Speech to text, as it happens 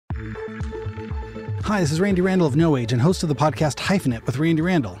Hi, this is Randy Randall of No Age and host of the podcast Hyphenate with Randy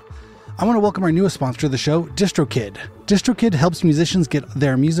Randall. I want to welcome our newest sponsor of the show, DistroKid. DistroKid helps musicians get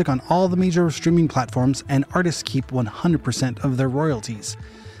their music on all the major streaming platforms, and artists keep 100% of their royalties.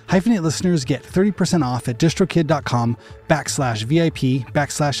 Hyphenate listeners get 30% off at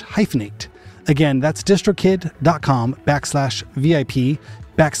distrokid.com/VIP/hyphenate. Again, that's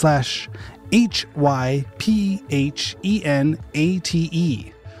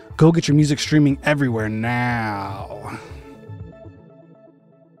distrokid.com/VIP/HYPHENATE. Go get your music streaming everywhere now.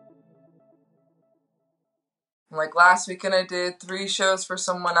 Like last weekend I did 3 shows for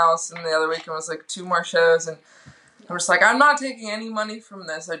someone else, and the other weekend was like 2 more shows, and I'm just like, I'm not taking any money from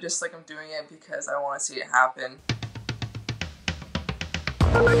this. I just I'm doing it because I want to see it happen.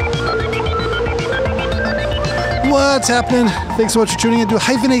 What's happening? Thanks so much for tuning in to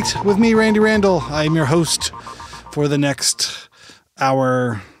Hyphenate with me, Randy Randall. I'm your host for the next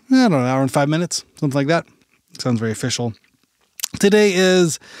hour, hour and 5 minutes, something like that. Sounds very official. Today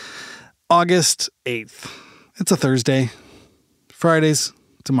is August 8th. It's a Thursday. Friday's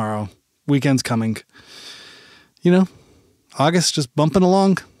tomorrow. Weekend's coming. August just bumping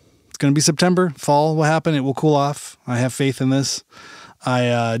along. It's going to be September. Fall will happen. It will cool off. I have faith in this.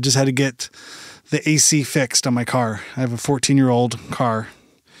 I just had to get the AC fixed on my car. I have a 14-year-old car,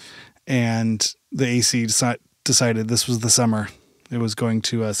 and the AC decided this was the summer. It was going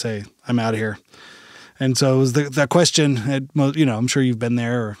to say, I'm out of here. And so it was that question, I'm sure you've been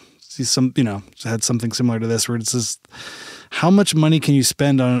there or see had something similar to this, where it's just, how much money can you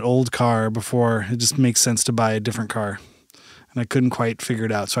spend on an old car before it just makes sense to buy a different car? And I couldn't quite figure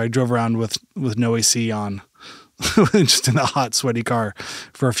it out. So I drove around with no AC on, just in a hot, sweaty car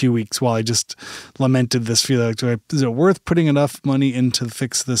for a few weeks while I just lamented this feeling. Is it worth putting enough money in to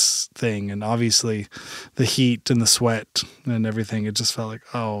fix this thing? And obviously the heat and the sweat and everything, it just felt like,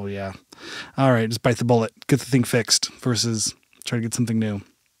 oh yeah. All right, just bite the bullet, get the thing fixed versus try to get something new.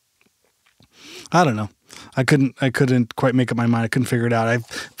 I don't know. I couldn't quite make up my mind. I couldn't figure it out. I've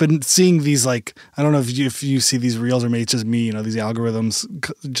been seeing these, I don't know if you see these reels, or maybe it's just me, these algorithms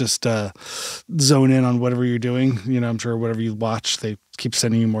just zone in on whatever you're doing. I'm sure whatever you watch, they keep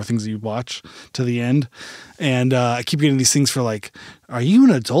sending you more things that you watch to the end. And I keep getting these things for are you an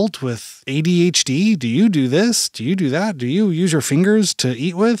adult with ADHD? Do you do this? Do you do that? Do you use your fingers to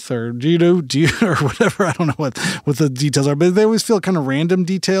eat with? Or do you or whatever? I don't know what the details are, but they always feel kind of random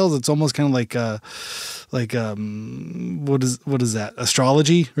details. It's almost kind of what is that?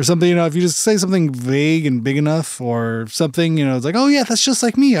 Astrology or something? If you just say something vague and big enough or something, it's like, oh yeah, that's just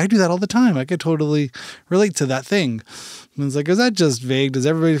like me. I do that all the time. I could totally relate to that thing. And it's like, is that just vague? Does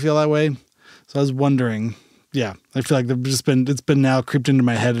everybody feel that way? So I was wondering, yeah, I feel like it's been now creeped into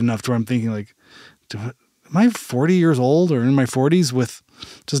my head enough to where I'm thinking am I 40 years old or in my 40s with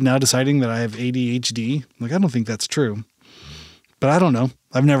just now deciding that I have ADHD? I don't think that's true, but I don't know.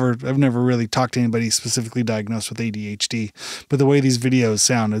 I've never really talked to anybody specifically diagnosed with ADHD, but the way these videos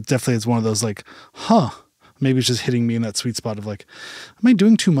sound, it definitely is one of those maybe it's just hitting me in that sweet spot of am I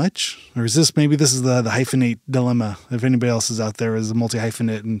doing too much? Or is this the hyphenate dilemma? If anybody else is out there as a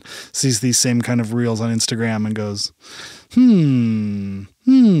multi-hyphenate and sees these same kind of reels on Instagram and goes,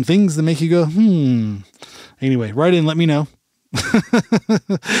 things that make you go, Anyway, write in, let me know.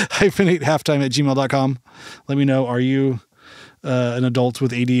 hyphenate halftime@gmail.com. Let me know, are you an adult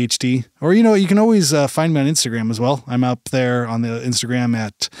with ADHD? Or, you can always find me on Instagram as well. I'm up there on the Instagram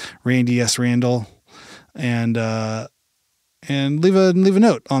at Randy S. Randall. And leave a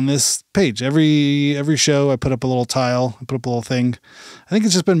note on this page. Every show I put up a little tile, I put up a little thing. I think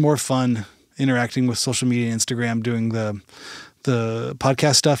it's just been more fun interacting with social media and Instagram, doing the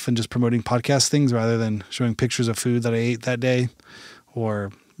podcast stuff and just promoting podcast things rather than showing pictures of food that I ate that day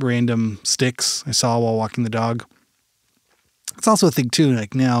or random sticks I saw while walking the dog. It's also a thing too,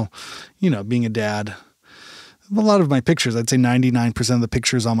 now, being a dad, a lot of my pictures, I'd say 99% of the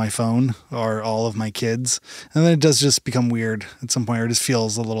pictures on my phone are all of my kids. And then it does just become weird at some point, or it just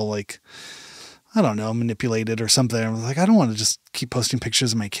feels a little I don't know, manipulated or something. I'm I don't want to just keep posting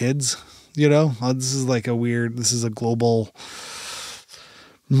pictures of my kids, This is this is a global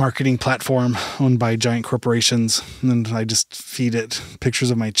marketing platform owned by giant corporations. And then I just feed it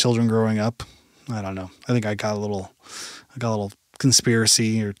pictures of my children growing up. I don't know. I think I got a little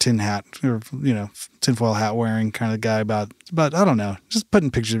conspiracy or tinfoil hat wearing kind of guy but I don't know, just putting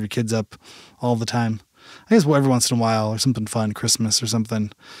pictures of your kids up all the time. I guess every once in a while or something fun, Christmas or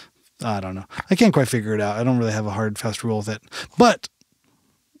something. I don't know. I can't quite figure it out. I don't really have a hard, fast rule with it, but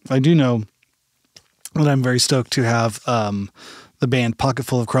I do know that I'm very stoked to have, the band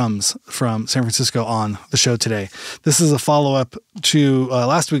Pocketful of Crumbs from San Francisco on the show today. This is a follow-up to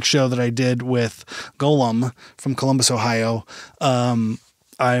last week's show that I did with Golem from Columbus, Ohio.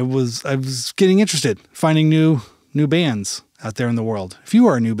 I was getting interested, finding new bands out there in the world. If you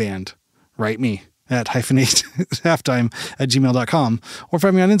are a new band, write me at hyphenate halftime@gmail.com or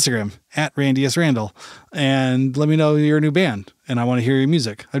find me on Instagram at Randy S. Randall and let me know you're a new band and I want to hear your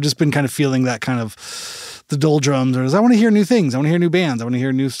music. I've just been kind of feeling that kind of the doldrums, or I want to hear new things. I want to hear new bands. I want to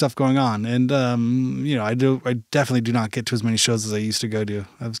hear new stuff going on. And, I definitely do not get to as many shows as I used to go to.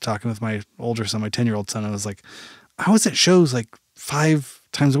 I was talking with my older son, my 10-year-old son. I was like, I was at shows like 5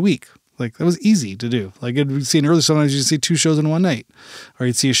 times a week. Like that was easy to do. Like you'd see an early, sometimes you'd see 2 shows in one night, or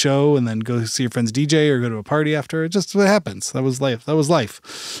you'd see a show and then go see your friend's DJ or go to a party after. It just what happens. That was life.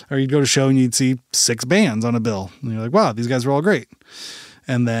 Or you'd go to a show and you'd see 6 bands on a bill and you're like, wow, these guys were all great.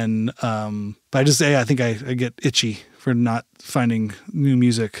 And then, but I think I get itchy for not finding new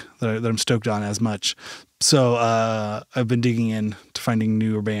music that I'm stoked on as much. So, I've been digging in to finding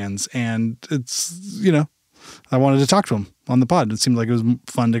newer bands and it's, I wanted to talk to them on the pod. It seemed like it was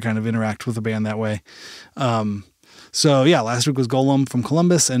fun to kind of interact with the band that way. So yeah, last week was Golem from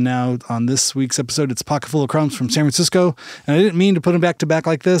Columbus, and now on this week's episode, it's Pocketful of Crumbs from San Francisco. And I didn't mean to put them back to back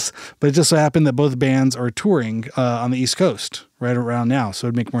like this, but it just so happened that both bands are touring on the East Coast right around now. So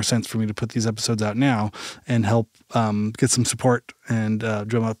it'd make more sense for me to put these episodes out now and help get some support and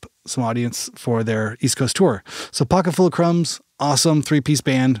drum up some audience for their East Coast tour. So Pocketful of Crumbs, awesome 3-piece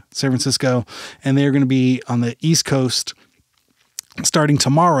band, San Francisco, and they're going to be on the East Coast starting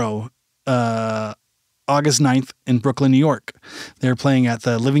tomorrow, August 9th in Brooklyn, New York. They're playing at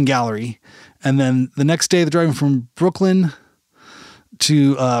the Living Gallery. And then the next day they're driving from Brooklyn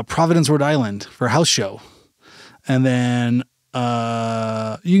to Providence, Rhode Island for a house show. And then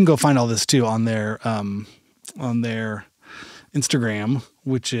you can go find all this too on their Instagram,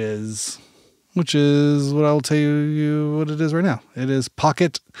 which is what I'll tell you what it is right now. It is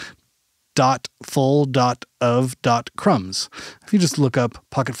pocket.full.of.crumbs. If you just look up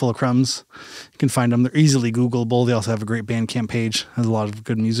Pocketful of Crumbs, you can find them. They're easily Googleable. They also have a great bandcamp page. Has a lot of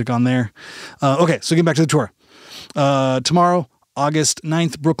good music on there. Okay, so getting back to the tour. Tomorrow, August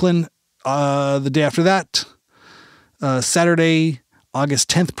 9th, Brooklyn. The day after that, Saturday, August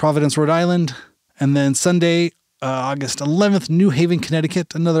 10th, Providence, Rhode Island. And then Sunday, August 11th, New Haven,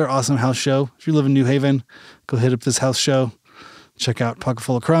 Connecticut. Another awesome house show. If you live in New Haven, go hit up this house show. Check out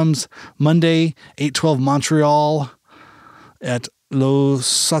Pocketful of Crumbs. Monday, 8/12 Montreal at Le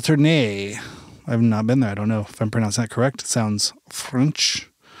Saturné. I've not been there. I don't know if I'm pronouncing that correct. It sounds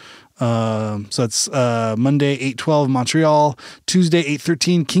French. So it's Monday, 8/12 Montreal. Tuesday,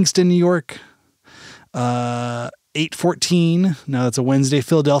 8/13 Kingston, New York. 8/14. Now that's a Wednesday,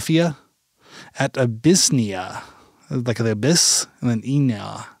 Philadelphia at Abyssnia. Like the abyss and then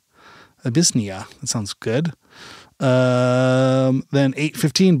Ina. Abyssnia. That sounds good. Then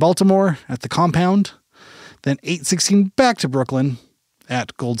 8/15 Baltimore at the Compound. Then 8/16 back to Brooklyn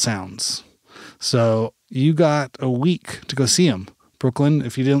at Gold Sounds. So you got a week to go see them. Brooklyn,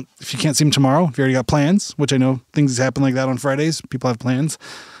 if you can't see them tomorrow, if you already got plans, which I know things happen like that on Fridays, people have plans,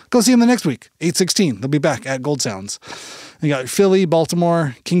 go see them the next week, 8/16. They'll be back at Gold Sounds. You got Philly,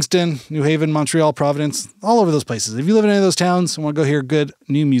 Baltimore, Kingston, New Haven, Montreal, Providence, all over those places. If you live in any of those towns and want to go hear good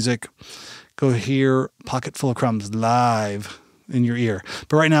new music, go hear Pocketful of Crumbs live in your ear.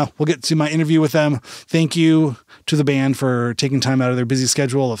 But right now, we'll get to my interview with them. Thank you to the band for taking time out of their busy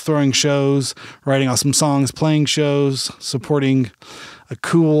schedule of throwing shows, writing awesome songs, playing shows, supporting a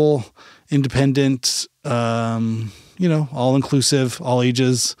cool, independent, all-inclusive, all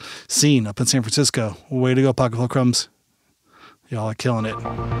ages scene up in San Francisco. Way to go, Pocketful of Crumbs. Y'all are killing it.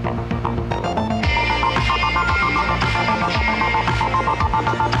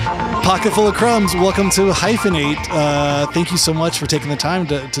 Pocketful of Crumbs, welcome to Hyphenate. Thank you so much for taking the time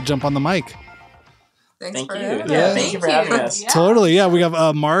to jump on the mic. Thank you. Thank you for having us. Yeah. Totally, yeah. We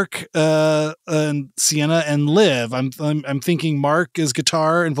have Mark, and Sienna, and Liv. I'm thinking Mark is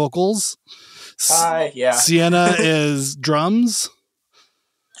guitar and vocals. Hi, yeah. Sienna is drums.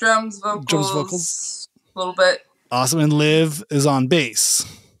 Drums, vocals. A little bit. Awesome, and Liv is on bass.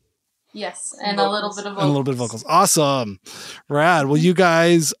 Yes, and a little bit of vocals. And a little bit of vocals. Awesome. Rad. Well, you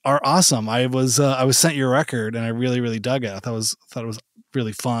guys are awesome. I was sent your record and I really, really dug it. I thought it was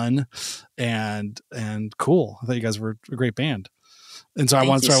really fun and cool. I thought you guys were a great band. And so I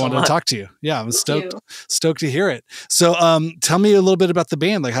wanted to talk to you. Yeah, I was stoked to hear it. So tell me a little bit about the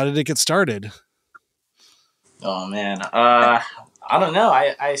band. Like, how did it get started? Oh man. I don't know.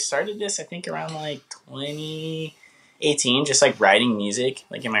 I started this I think around like 18, just like writing music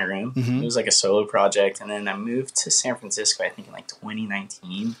like in my room. It was like a solo project, and then I moved to San Francisco I think in like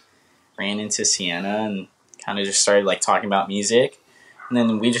 2019. Ran into Sienna and kind of just started like talking about music, and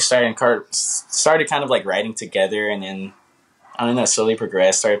then we just started kind of like writing together, and then I don't know, slowly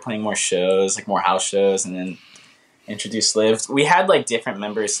progressed, started playing more shows, like more house shows, and then introduced Liv. We had like different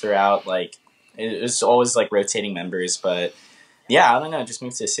members throughout, like it was always like rotating members, but yeah, I don't know, just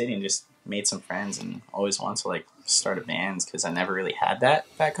moved to the city and just made some friends, and always wanted to like start a band because I never really had that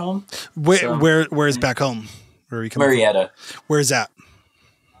back home. Where's back home? Where are you coming Marietta. from? Where's that?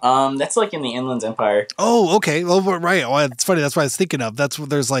 That's like in the Inland Empire. Oh, okay. Well, right. Oh, it's funny. That's what I was thinking of. That's where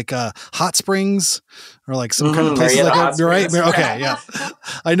there's like hot springs or like some kind of places like that. Right? Okay, yeah.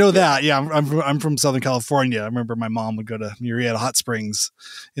 I know that. Yeah, I'm from Southern California. I remember my mom would go to Marietta Hot Springs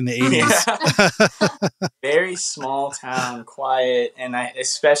in the 80s. Yeah. Very small town, quiet, and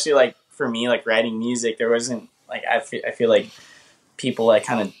especially like for me, like writing music, there wasn't like I feel like people like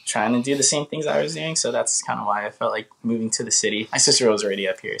kind of trying to do the same things I was doing, so that's kind of why I felt like moving to the city. My sister was already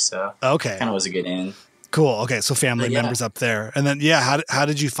up here, so okay, kind of was a good in. Cool. Okay, so family members up there, and then how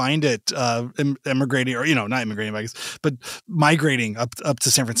did you find it immigrating, or not immigrating, I guess, but migrating up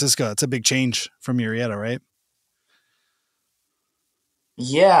to San Francisco? It's a big change from Marietta, right?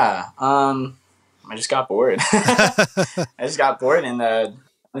 Yeah, I just got bored. And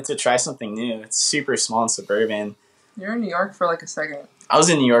wanted to try something new. It's super small and suburban. You're in New York for like a second. I was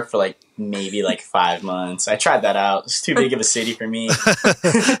in New York for like maybe like 5 months. I tried that out. It's too big of a city for me. So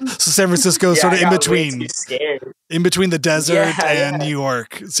San Francisco is sort of in between. Too scared. In between the desert and New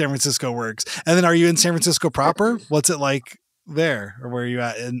York, San Francisco works. And then are you in San Francisco proper? What's it like there? Or where are you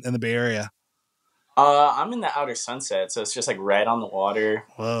at in the Bay Area? I'm in the Outer Sunset, so it's just like right on the water.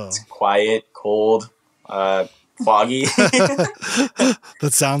 Whoa. It's quiet, cold, foggy.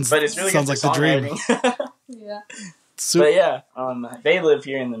 That sounds but it's really sounds like the dream. Yeah. But yeah, they live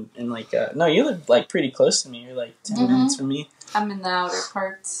here in like no, you live like pretty close to me. You're like 10 minutes from me. I'm in the outer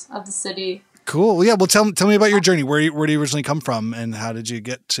parts of the city. Cool. Well, yeah. Well, tell me about your journey. Where do you originally come from, and how did you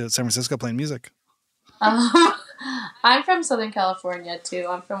get to San Francisco playing music? I'm from Southern California too.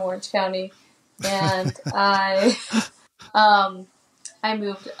 I'm from Orange County, and I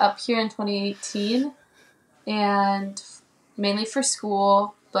moved up here in 2018, and mainly for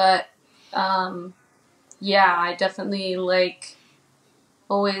school, but yeah, I definitely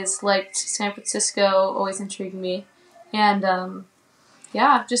always liked San Francisco, always intrigued me. And yeah,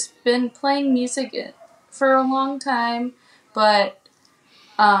 I've just been playing music for a long time, but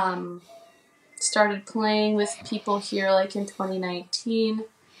started playing with people here like in 2019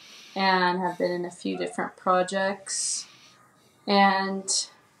 and have been in a few different projects. And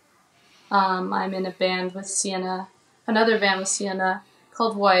I'm in a band with Sienna, another band with Sienna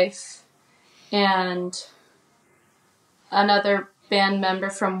called Wife. And another band member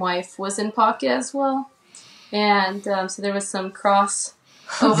from Wife was in Pocket as well. And so there was some cross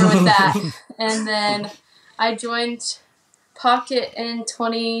over with that. And then I joined Pocket in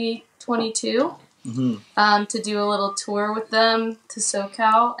 2022 to do a little tour with them to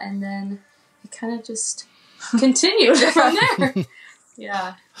SoCal. And then it kind of just continued from there.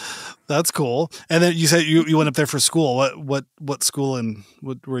 Yeah. That's cool. And then you said you went up there for school. What school and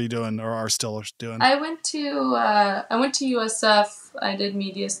what were you doing or are still doing? I went to USF. I did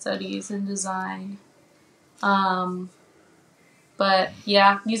media studies and design. But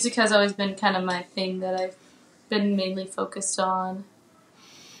yeah, music has always been kind of my thing that I've been mainly focused on.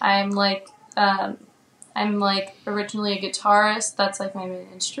 I'm originally a guitarist. That's like my main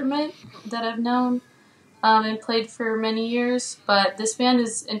instrument that I've known. And played for many years, but this band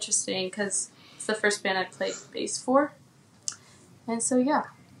is interesting because it's the first band I played bass for, and so yeah,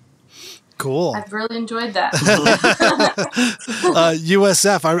 cool. I've really enjoyed that.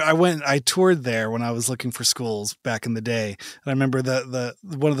 USF, I toured there when I was looking for schools back in the day, and I remember the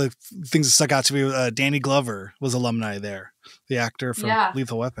one of the things that stuck out to me. Danny Glover was alumni there, the actor from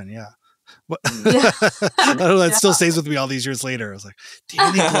Lethal Weapon. Yeah. I don't know, that still stays with me all these years later. I was like,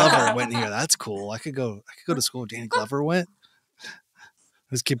 Danny Glover went here. That's cool. I could go to school. Danny Glover went. I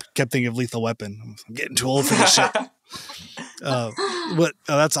just kept thinking of Lethal Weapon. I'm getting too old for this shit.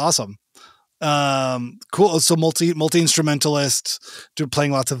 That's awesome. Cool. So multi instrumentalist,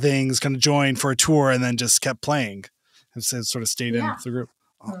 playing lots of things. Kind of joined for a tour and then just kept playing. And so sort of stayed in the group.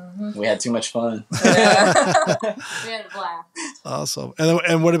 We had too much fun. We had a blast. Awesome.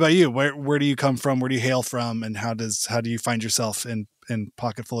 And what about you? Where do you come from? Where do you hail from? And how do you find yourself in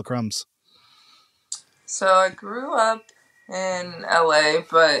Pocket Full of Crumbs? So I grew up in LA,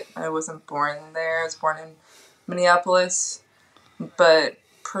 but I wasn't born there. I was born in Minneapolis, but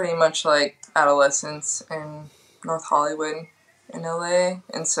pretty much like adolescence in North Hollywood in LA.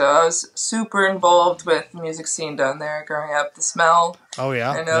 And so I was super involved with the music scene down there growing up. The Smell. Oh,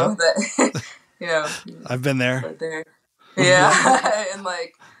 yeah. I know that, you know. I've been there. Yeah. And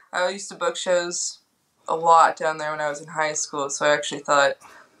like, I used to book shows a lot down there when I was in high school. So I actually thought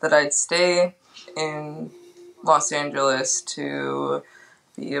that I'd stay in Los Angeles to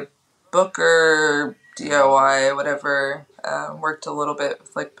be a booker, DIY, whatever. Worked a little bit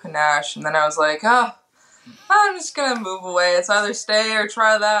with like Panache. And then I was like, oh, I'm just gonna move away. It's either stay or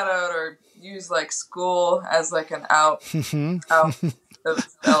try that out, or use like school as like an out of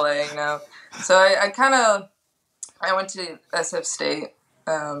LA, you know. So I went to SF State,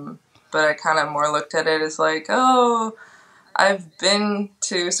 but I kind of more looked at it as like, oh, I've been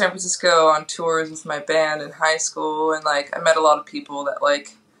to San Francisco on tours with my band in high school, and like I met a lot of people that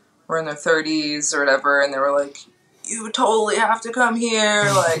like were in their 30s or whatever, and they were like, you totally have to come here,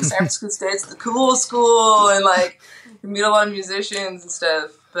 like San Francisco State's the cool school, and like you meet a lot of musicians and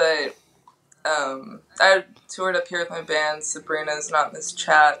stuff. But I toured up here with my band, Sabrina's Not in This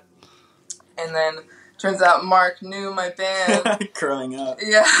Chat, and then turns out Mark knew my band growing up.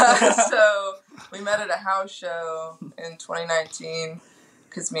 Yeah, so we met at a house show in 2019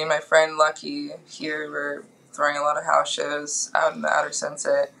 because me and my friend Lucky here were throwing a lot of house shows out in the Outer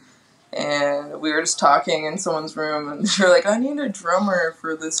Sunset. And we were just talking in someone's room, and they were like, I need a drummer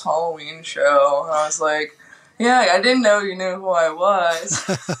for this Halloween show. And I was like, yeah, I didn't know you knew who I was.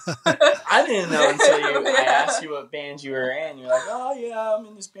 I didn't know until I asked you what band you were in. You're like, oh, yeah, I'm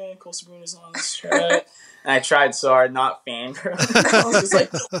in this band called Sabrina's on this track. And I tried so hard not fangirl. I was just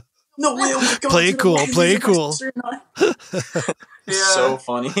like, no way, oh my God. Play cool. Yeah. So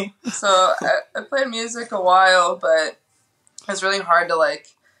funny. So I played music a while, but it's really hard to, like,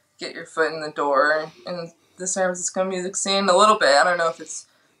 get your foot in the door in the San Francisco music scene a little bit. I don't know if it's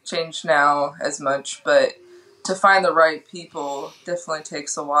changed now as much, but to find the right people definitely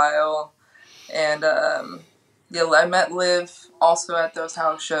takes a while. And yeah, I met Liv also at those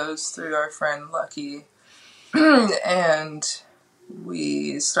house shows through our friend Lucky. And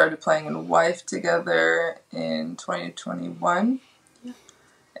we started playing in Wife together in 2021. Yeah.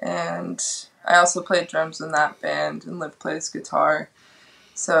 And I also played drums in that band, and Liv plays guitar.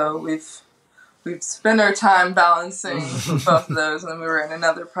 So we've spent our time balancing both of those, and then we were in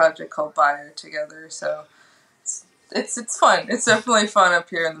another project called Buyer together. So it's fun. It's definitely fun up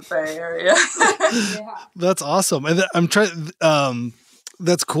here in the Bay Area. Yeah. That's awesome, and I'm trying.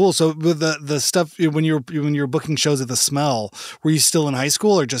 That's cool. So with the stuff when you were booking shows at the Smell, were you still in high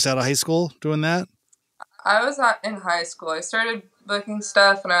school or just out of high school doing that? I was in high school. I started booking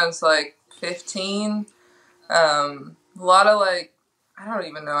stuff when I was like 15. A lot of like, I don't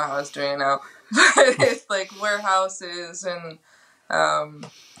even know how I was doing it now, but it's like warehouses and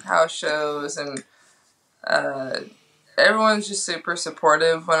house shows, and everyone's just super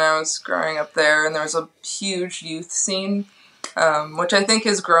supportive when I was growing up there, and there was a huge youth scene, which I think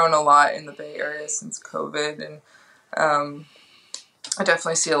has grown a lot in the Bay Area since COVID, and I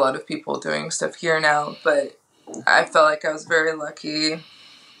definitely see a lot of people doing stuff here now, but I felt like I was very lucky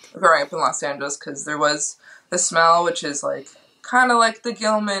growing up in Los Angeles because there was the Smell, which is like kind of like the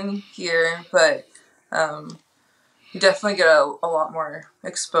Gilman here, but you definitely get a lot more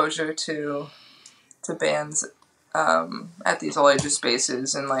exposure to bands at these all ages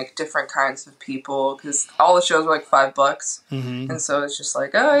spaces and like different kinds of people, because all the shows were like $5, Mm-hmm. and so it's just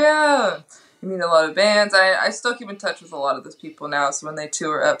like, oh yeah, you meet a lot of bands. I still keep in touch with a lot of those people now, so when they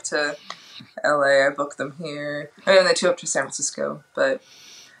tour up to LA, I book them here. I mean, they tour up to San Francisco, but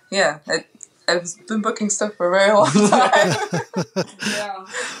yeah, I've been booking stuff for a very long time. Yeah.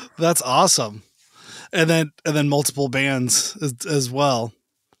 That's awesome. And then multiple bands as well.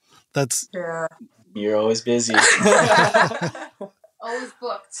 That's Yeah. You're always busy. Always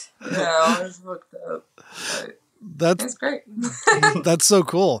booked. Yeah, always booked up. But it's great. that's so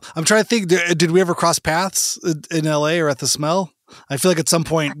cool. I'm trying to think. Did we ever cross paths in LA or at the Smell? I feel like at some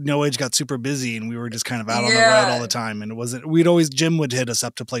point No Age got super busy and we were just kind of out on the road all the time, and it wasn't. Jim would hit us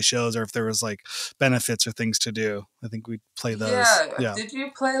up to play shows, or if there was like benefits or things to do, I think we'd play those. Yeah. Did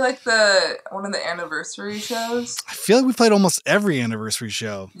you play like one of the anniversary shows? I feel like we played almost every anniversary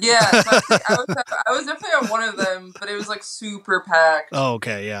show. Yeah, so I was definitely on one of them, but it was like super packed. Oh,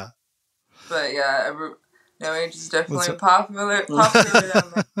 okay, yeah. But yeah, No Age is definitely popular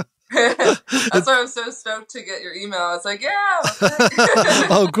down there. That's why I was so stoked to get your email. I was like, yeah.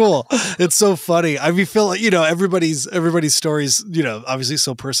 Oh, cool. It's so funny. I mean, feel like, everybody's stories, obviously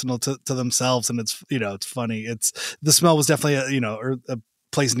so personal to themselves, and it's, it's funny. The Smell was definitely a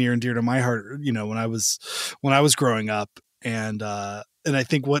place near and dear to my heart, when I was growing up. And and I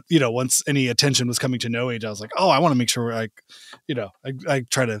think what, once any attention was coming to No Age, I was like, oh, I want to make sure I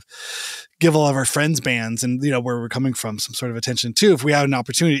try to give all of our friends bands and, where we're coming from some sort of attention too. If we had an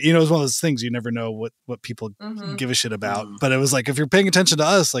opportunity, it's one of those things, you never know what people give a shit about, but it was like, if you're paying attention to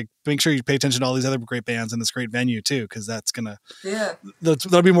us, like make sure you pay attention to all these other great bands in this great venue too. Cause that's gonna,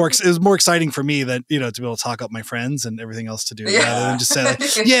 that'll be more, it was more exciting for me than, to be able to talk up my friends and everything else to do rather than just say like,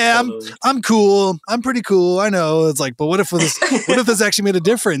 I'm cool. I'm pretty cool. I know. It's like, but what if this actually made a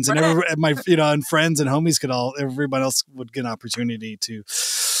difference and my, and friends and homies everybody else would get an opportunity to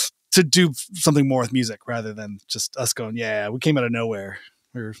do something more with music rather than just us going, we came out of nowhere.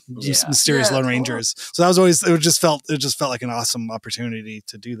 We're just mysterious Lone Rangers. So that was always, it just felt like an awesome opportunity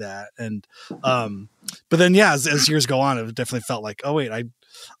to do that. And, but then, as years go on, it definitely felt like, oh wait, I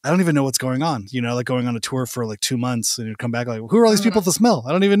don't even know what's going on, like going on a tour for like 2 months and you'd come back like, who are all these people at the Smell?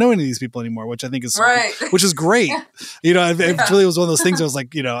 I don't even know any of these people anymore, which I think is which is great. It really was one of those things. I was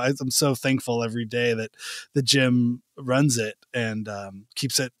like, I'm so thankful every day that the gym runs it and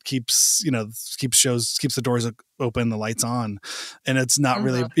keeps the doors open, the lights on, and it's not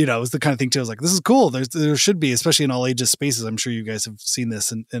really, it was the kind of thing too. I was like, this is cool. There should be, especially in all ages spaces. I'm sure you guys have seen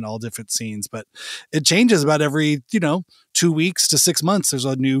this in all different scenes, but it changes about every 2 weeks to 6 months. There's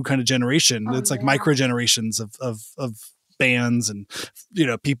a new kind of generation. It's like micro generations of bands and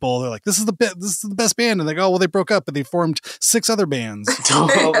people. They're like, this is the best band, and they go, oh well, they broke up, but they formed 6 other bands.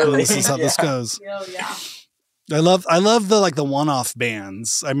 This is how this goes. I love the one-off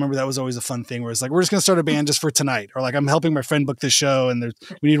bands. I remember that was always a fun thing where it's like, we're just going to start a band just for tonight. Or like, I'm helping my friend book this show and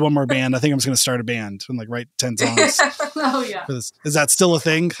we need one more band. I think I'm just going to start a band and like write 10 songs. For this. Is that still a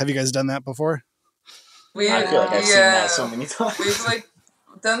thing? Have you guys done that before? I feel like I've seen that so many times. We've like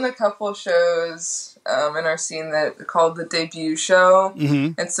done a couple of shows in our scene that called the debut show.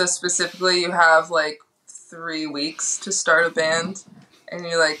 And so specifically you have like 3 weeks to start a band and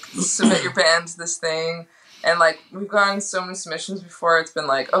you like submit your band to this thing. And, like, we've gotten so many submissions before, it's been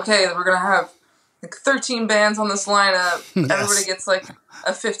like, okay, we're going to have, like, 13 bands on this lineup. Yes. Everybody gets, like,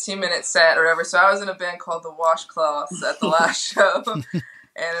 a 15-minute set or whatever. So I was in a band called the Washcloths at the last show. And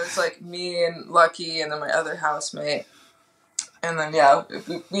it was, like, me and Lucky and then my other housemate. And then,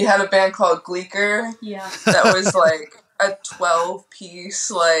 we had a band called Gleeker. Yeah. That was, like, a 12-piece,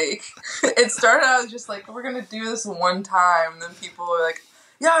 like... It started out just, like, we're going to do this one time. And then people were like...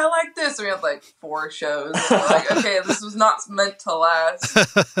 yeah, I like this. And we had like 4 shows. And we're like, okay, this was not meant to last.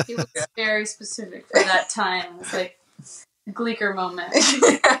 It was very specific for that time. It was like a Gleeker moment.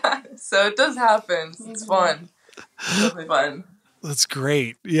 So it does happen. It's fun. It's definitely fun. That's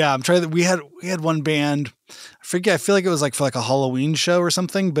great. Yeah, I'm trying. We had one band. I forget. I feel like it was like for like a Halloween show or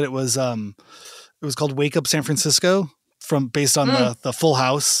something. But it was called Wake Up San Francisco, based on the Full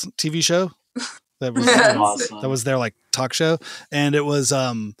House TV show. That was awesome. That was their like talk show, and it was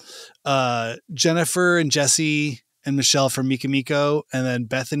Jennifer and Jesse and Michelle from Mika Miko, and then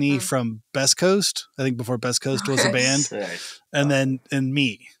Bethany from Best Coast. I think before Best Coast was a band, and then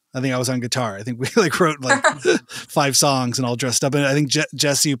me. I think I was on guitar. I think we like wrote like 5 songs and all dressed up. And I think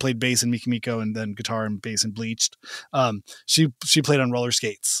Jessie, who played bass in Mika Miko and then guitar and bass and Bleached, she played on roller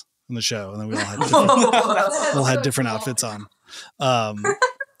skates in the show, and then we all had different outfits on.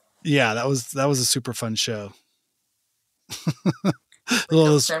 Yeah, that was a super fun show.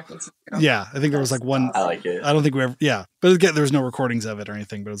 Yeah, I think there was like one. I like it. I don't think we ever. Yeah, but again, there was no recordings of it or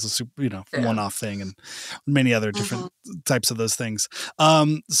anything. But it was a super, one-off thing, and many other different types of those things.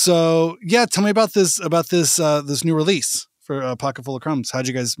 So yeah, tell me about this new release for a Pocket Full of Crumbs. How'd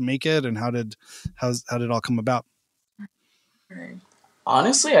you guys make it, and how did it all come about?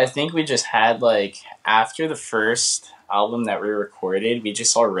 Honestly, I think we just had like after the first album that we recorded, we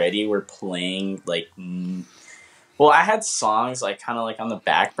just already were playing like. Well, I had songs like kind of like on the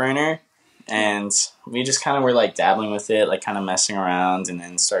back burner, and we just kind of were like dabbling with it, like kind of messing around, and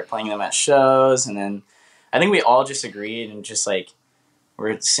then started playing them at shows. And then I think we all just agreed and just like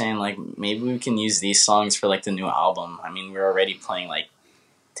we're saying like maybe we can use these songs for like the new album. I mean, we're already playing like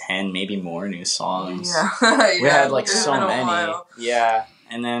 10, maybe more new songs. Yeah. We had like so many. Yeah.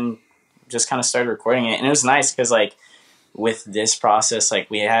 And then just kind of started recording it. And it was nice because like with this process, like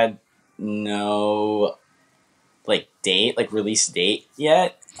we had no like date, like release date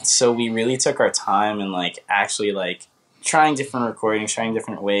yet. So we really took our time and like actually like trying different recordings, trying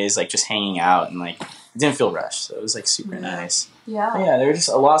different ways, like just hanging out, and like it didn't feel rushed. So it was like super nice. Yeah. But yeah, there were just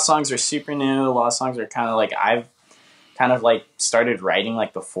a lot of songs are super new. A lot of songs are kind of like I've kind of like started writing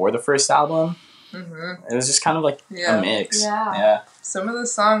like before the first album. Mm-hmm. It was just kind of like a mix. Yeah. Some of the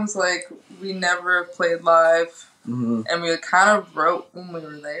songs like we never played live and we kind of wrote when we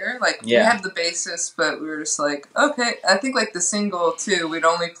were there. Like, we had the bassist, but we were just like, okay. I think, like, the single, too, we'd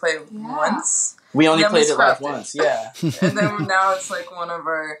only play once. We only played it live once, yeah. And then now it's, like, one of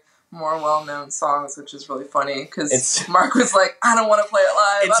our more well-known songs, which is really funny, because Mark was like, I don't want to play it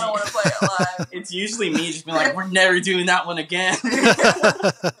live, I don't want to play it live. It's usually me just being like, we're never doing that one again.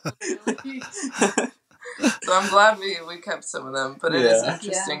 So I'm glad we kept some of them, but it is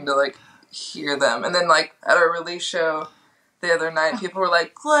interesting to, like, hear them. And then, like, at our release show the other night, people were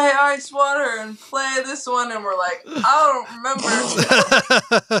like, play Ice Water and play this one, and we're like, I don't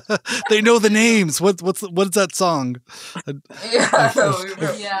remember. They know the names. What's that song? We wrote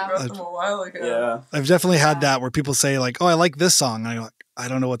them a while ago. Yeah. I've definitely had that where people say like, oh, I like this song. And I'm like, I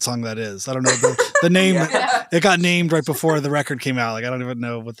don't know what song that is. I don't know the name. It got named right before the record came out. Like, I don't even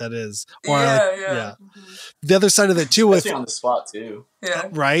know what that is. Or The other side of it too was on the spot too. Yeah.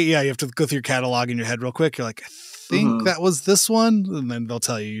 Right. Yeah. You have to go through your catalog in your head real quick. You're like, I think that was this one. And then they'll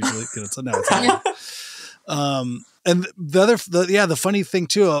tell you usually, it's not. And the funny thing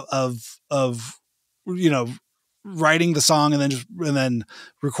too of writing the song and then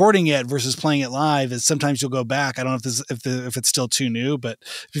recording it versus playing it live is sometimes you'll go back. I don't know if it's still too new, but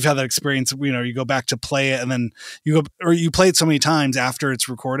if you've had that experience, you go back to play it and then you play it so many times after it's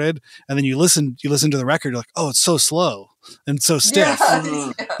recorded and then you listen to the record. You're like, oh, it's so slow and so stiff.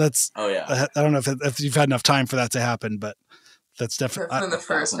 That's, I don't know if you've had enough time for that to happen, but that's definitely the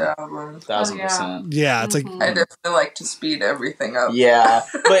first album. 1,000%. Yeah, it's like I definitely like to speed everything up. Yeah,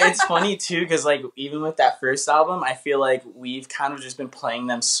 but it's funny too because like even with that first album, I feel like we've kind of just been playing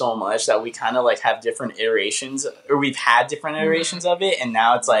them so much that we kind of like have different iterations, or we've had different iterations of it, and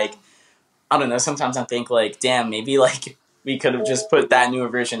now it's like I don't know. Sometimes I think like, damn, maybe like we could have just put that newer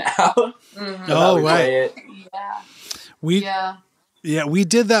version out. Oh right. Yeah, we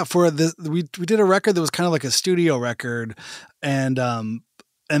did that for we did a record that was kind of like a studio record, and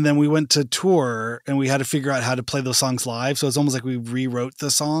then we went to tour and we had to figure out how to play those songs live. So it's almost like we rewrote the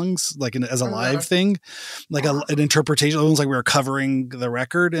songs like as a live thing, like an interpretation, almost like we were covering the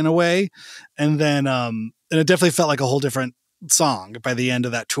record in a way. And then and it definitely felt like a whole different song by the end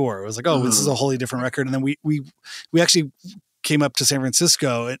of that tour. It was like, oh, this is a wholly different record. And then we actually came up to San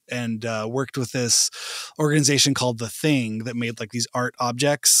Francisco and worked with this organization called The Thing that made like these art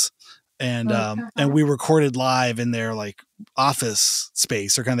objects. And we recorded live in their like office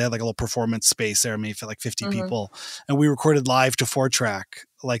space, or kind of they had like a little performance space there, maybe for like 50 people. And we recorded live to 4-track,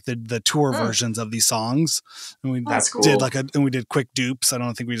 like the tour versions of these songs. And we did we did quick dupes. I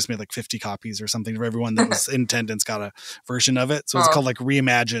don't think we just made like 50 copies or something for everyone that was in attendance got a version of it. So it's called like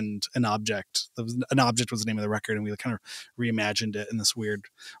Reimagined an Object. An Object was the name of the record. And we kind of reimagined it in this weird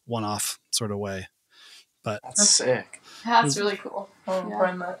one-off sort of way. But that's sick. That's really cool.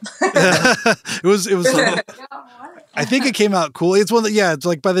 It was I think it came out cool. It's one that it's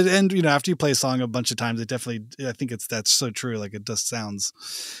like by the end, after you play a song a bunch of times, it definitely, I think that's so true. Like it just sounds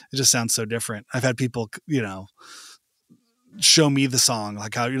so different. I've had people, show me the song,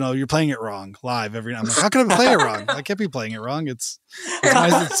 like how, you're playing it wrong live every night. I'm like, how can I play it wrong? I can't be playing it wrong. It's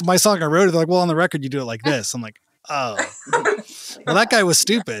my song I wrote. They're like, well, on the record, you do it like this. I'm like, oh, well, that guy was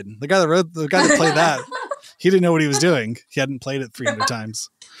stupid. The guy that played that, he didn't know what he was doing. He hadn't played it 300 times.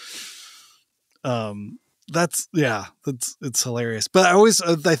 It's hilarious. But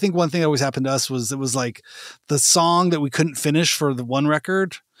I think one thing that always happened to us was it was like the song that we couldn't finish for the one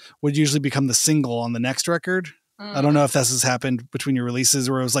record would usually become the single on the next record. I don't know if this has happened between your releases,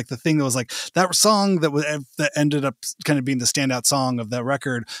 where it was like the thing that was like that song that ended up kind of being the standout song of that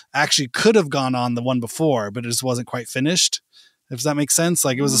record actually could have gone on the one before, but it just wasn't quite finished. If that makes sense.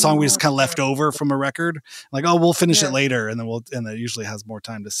 Like it was a song we just kind of left over from a record. Like, oh, we'll finish it later. And then it usually has more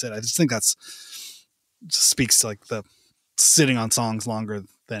time to sit. I just think just speaks to like the sitting on songs longer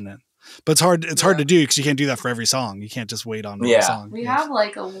than it. But it's hard to do because you can't do that for every song. You can't just wait on one song. We have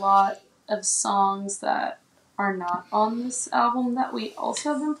like a lot of songs that are not on this album that we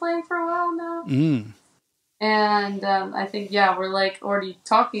also have been playing for a while now. And I think, we're like already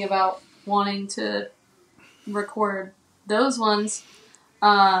talking about wanting to record those ones.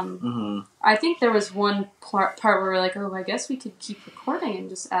 I think there was one part where we were like, oh, I guess we could keep recording and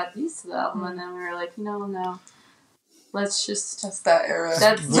just add these to the album. And then we were like, no. Let's just... That's that era.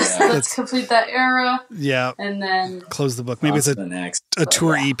 Let's complete that era. Yeah. And then... close the book. Maybe it's a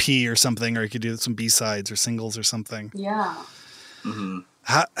tour EP or something, or you could do some B-sides or singles or something. Yeah.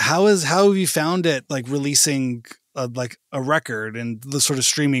 How have you found it, like releasing a record in the sort of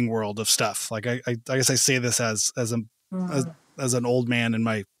streaming world of stuff? Like I guess I say this as an old man in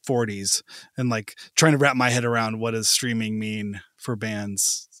my 40s and like trying to wrap my head around what does streaming mean for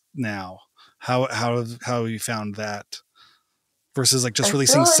bands now. how you found that versus like just I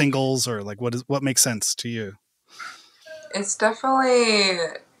releasing feel like singles, or like what makes sense to you? it's definitely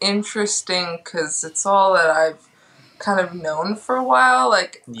interesting because it's all that I've kind of known for a while.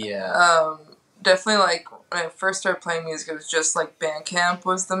 Like, Yeah. definitely like when I first started playing music, it was just like Bandcamp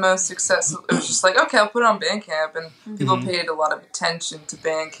was the most successful. It was just like, okay, I'll put it on Bandcamp, and people paid a lot of attention to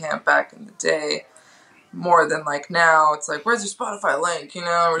Bandcamp back in the day, more than like now. It's like, where's your Spotify link,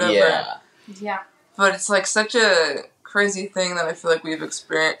 or whatever. Yeah. Yeah. But it's like such a crazy thing that I feel like we've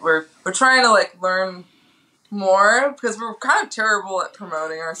experienced. We're trying to like learn more because we're kind of terrible at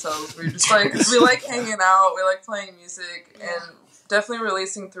promoting ourselves. We're just like, we like hanging out, we like playing music, and definitely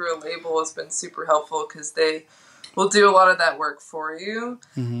releasing through a label has been super helpful because they will do a lot of that work for you.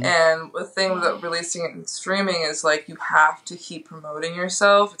 And the thing with releasing it and streaming is like you have to keep promoting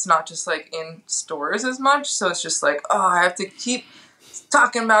yourself. It's not just like in stores as much, so it's just like, oh, I have to keep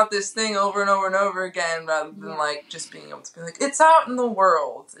talking about this thing over and over and over again, rather than like just being able to be like, it's out in the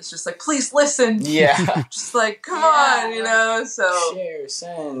world. It's just like, please listen. Yeah. Just like, come on, so share,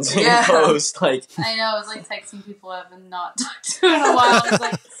 send, Yeah. post. Like, I know, I was like texting people I have not talked to in a while. I was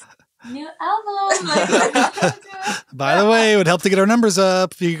like, new album. Like, By the way, it would help to get our numbers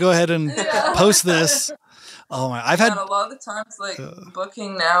up if you could go ahead and post this. Oh my! I've had and a lot of the times, like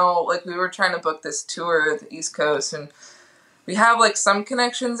booking now, like we were trying to book this tour at the East Coast, and we have like some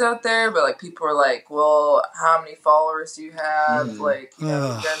connections out there, but like people are like, well, how many followers do you have? Like, you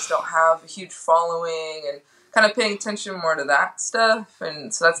guys don't have a huge following, and kind of paying attention more to that stuff.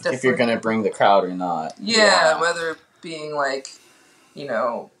 And so that's definitely if you're gonna bring the crowd or not. Yeah, whether it being like,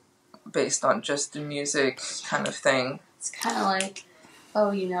 based on just the music kind of thing. it's kind of like,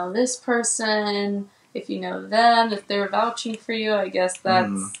 oh, this person, if you know them, if they're vouching for you, I guess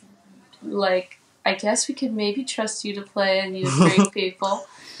that's like, I guess we could maybe trust you to play and use great people.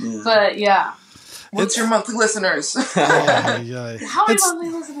 But yeah. What's your monthly listeners? How many monthly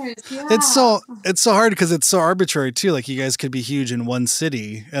listeners? Yeah. It's so hard because it's so arbitrary too. Like you guys could be huge in one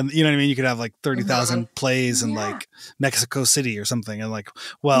city, and you know what I mean. You could have like 30,000 plays in like Mexico City or something, and like,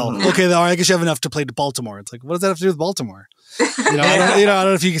 well, okay, I guess you have enough to play to Baltimore. It's like, what does that have to do with Baltimore? I don't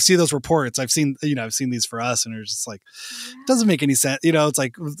know if you can see those reports. I've seen these for us, and it's just like, it doesn't make any sense. It's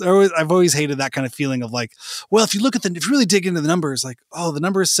like I've always hated that kind of feeling of like, well, if you really dig into the numbers, like, oh, the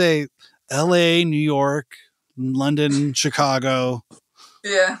numbers say LA, New York, London, Chicago.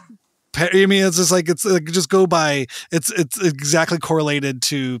 Yeah. I mean, it's just like, it's like, just go by, it's exactly correlated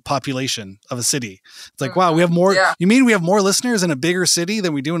to population of a city. It's like, wow, we have more, you mean we have more listeners in a bigger city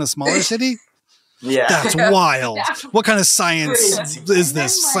than we do in a smaller city? Yeah. That's wild. Yeah. What kind of science is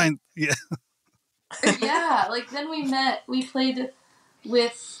this? Then, Yeah. Yeah, like then we played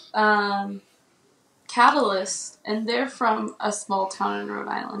with Catalyst, and they're from a small town in Rhode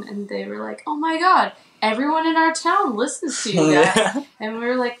Island, and they were like, oh my god, everyone in our town listens to you guys. And we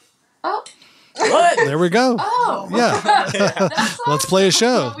were like, oh. What? There we go. Oh. Yeah. Let's play a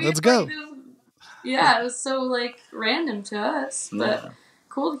show. Let's go. Yeah, it was so like random to us, but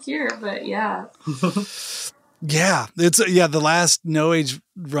cool to hear, but yeah. Yeah, it's the last No Age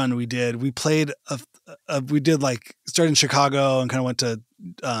run we did. We played we did like started in Chicago and kind of went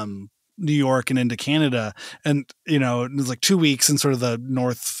to New York and into Canada, and it was like 2 weeks in sort of the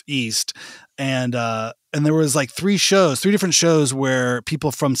Northeast, and there was like three different shows where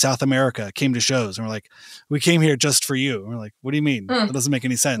people from South America came to shows, and we're like, we came here just for you. And we're like, what do you mean? That doesn't make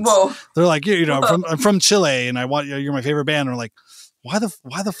any sense. Whoa. They're like, I'm from Chile, and I want you're my favorite band. And we're like, why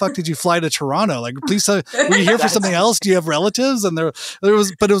the fuck did you fly to Toronto? Like, please, were you here for something else? Do you have relatives? And but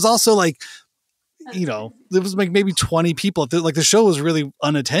it was also like, there was like maybe 20 people. Like the show was really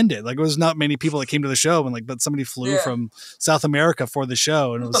unattended. Like it was not many people that came to the show, and but somebody flew from South America for the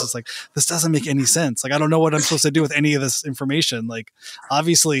show, and it was just like, this doesn't make any sense. Like I don't know what I'm supposed to do with any of this information. Like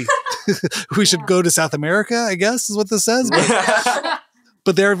obviously, we should go to South America, I guess is what this says.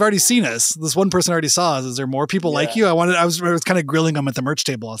 But they've already seen us. This one person already saw us. Is there more people like you? I was kind of grilling them at the merch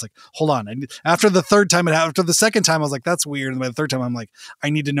table. I was like, hold on. After the second time, I was like, that's weird. And by the third time, I'm like,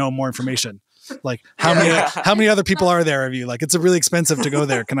 I need to know more information. Like how many other people are there of you? Like it's really expensive to go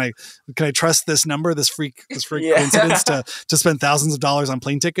there. Can I trust this number, this freak coincidence to spend thousands of dollars on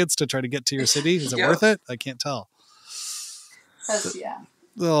plane tickets to try to get to your city? Is it worth it? I can't tell.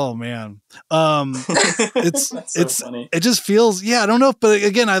 Oh man. It's so funny. It just feels, I don't know. But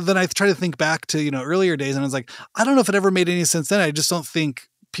again, then I try to think back to, earlier days, and I was like, I don't know if it ever made any sense then. I just don't think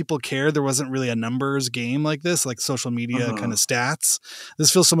people cared. There wasn't really a numbers game like this, like social media kind of stats.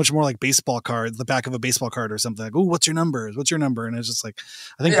 This feels so much more like baseball card, the back of a baseball card or something. Like, oh, what's your number? What's your number? And it's just like,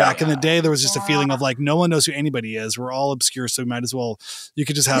 I think back in the day, there was just a feeling of like, no one knows who anybody is. We're all obscure, so we might as well. You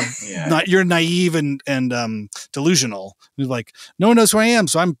could just have you're naive and delusional. You're like, no one knows who I am,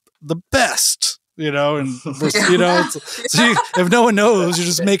 so I'm the best. You know, and you know, if no one knows, you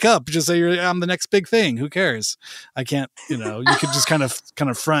just make up. You just say I'm the next big thing. Who cares? I can't. You know, you could just kind of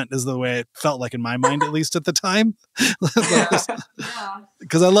front is the way it felt like in my mind, at least at the time.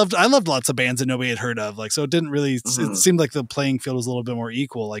 Because I loved lots of bands that nobody had heard of. Like, so it didn't really. It seemed like the playing field was a little bit more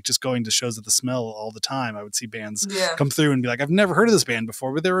equal. Like just going to shows at the Smell all the time, I would see bands come through and be like, I've never heard of this band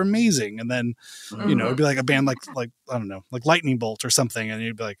before, but they were amazing. And then you know, it'd be like a band like I don't know, like Lightning Bolt or something, and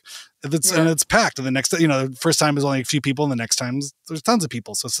you'd be like, and it's packed. And the next, you know, the first time was only a few people, and the next time there's tons of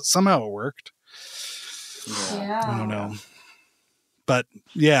people. So somehow it worked. Yeah. I don't know, but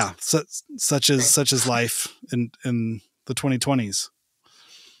yeah, such is life in the 2020s.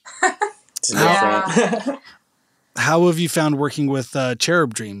 How have you found working with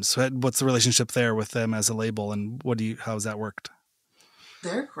Cherub Dreams? What's the relationship there with them as a label, and how's that worked?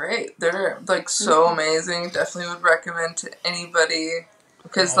 They're great. They're like so amazing. Definitely would recommend to anybody.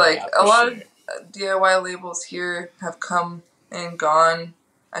 Because, a lot of DIY labels here have come and gone,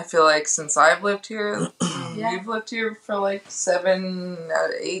 I feel like, since I've lived here. We've lived here for, 7 out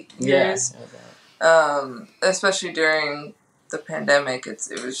of 8 years. Especially during the pandemic. It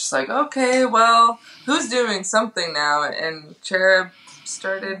was just like, okay, well, who's doing something now? And Cherub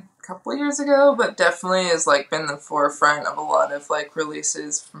started a couple years ago, but definitely has, been the forefront of a lot of,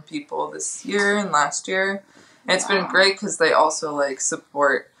 releases from people this year and last year. And it's been great because they also,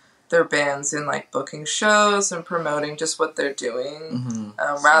 support their bands in, booking shows and promoting just what they're doing.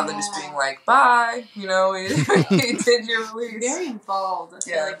 Rather than just being like, bye, you know, we did your release. Very involved, I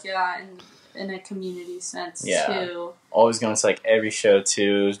feel like, in a community sense, too. Always going to, every show,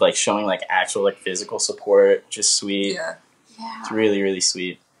 too, showing, actual, physical support. Just sweet. Yeah. It's really, really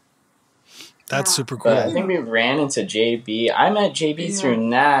sweet. That's super cool. But I think we ran into JB. I met JB through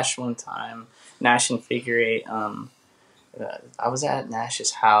Nash one time. Nash and Figure 8. I was at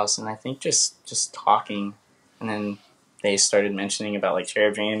Nash's house, and I think just talking, and then they started mentioning about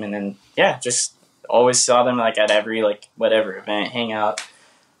Cherub Dream, and then just always saw them at every whatever event, hangout.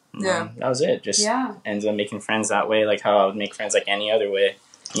 That was it. Just ended up making friends that way, how I would make friends any other way.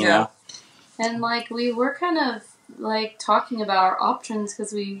 You know. And we were kind of talking about our options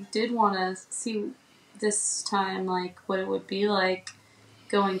because we did want to see this time what it would be like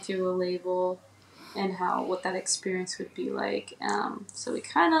going through a label. And what that experience would be like. So we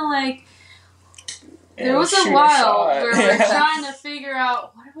kind of there was a while where we were trying to figure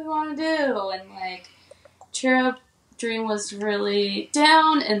out what do we want to do, and Cherub Dream was really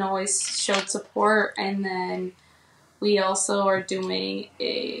down and always showed support. And then we also are doing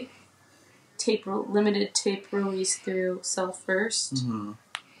a limited tape release through Self First,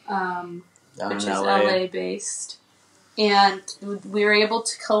 which is LA based, and we were able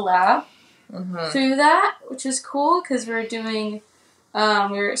to collab. Through that, which is cool because we're doing,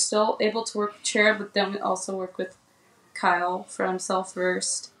 we're still able to work with Cherub, but then we also work with Kyle from Self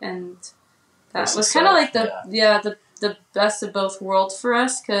First, and that was kind of the best of both worlds for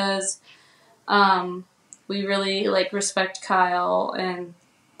us because we really respect Kyle and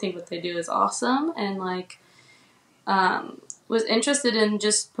think what they do is awesome, and was interested in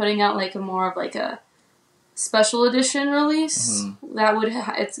just putting out a more of a special edition release that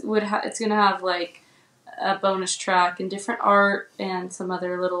it's gonna have a bonus track and different art and some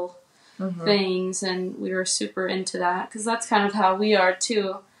other little things, and we were super into that because that's kind of how we are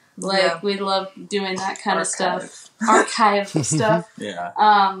too. We love doing that kind of stuff, archive stuff.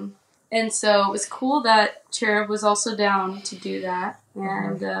 And so it was cool that Cherub was also down to do that,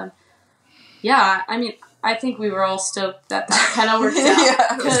 and I mean, I think we were all stoked that kind of worked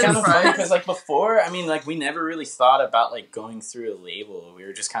out. It's kind of funny because, before, I mean, we never really thought about, going through a label. We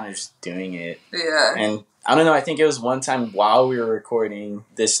were just kind of just doing it. Yeah. And, I don't know, I think it was one time while we were recording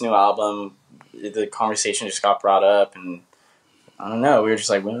this new album, the conversation just got brought up, and I don't know, we were just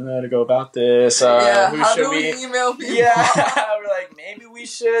we don't know how to go about this. How do we email people? Yeah, we're maybe we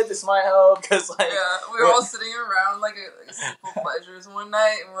should. This might help because we were all sitting around a Simple Pleasures one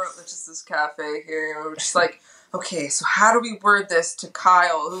night, and we're at just this cafe here, and we were just okay, so how do we word this to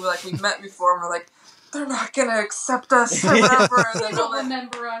Kyle, who we met before, and we're they're not gonna accept us or whatever. And They then don't like,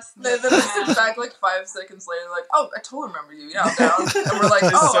 remember us. they sit back like 5 seconds later, like, oh, I totally remember you. Yeah, I'm down. And we're like,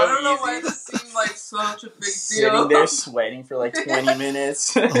 It's oh, so I don't know easy. why this seemed like such a big Sitting deal. there sweating for like 20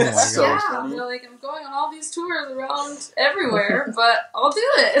 minutes. my It's so Yeah, funny. they're like, I'm going on all these tours around everywhere, but I'll do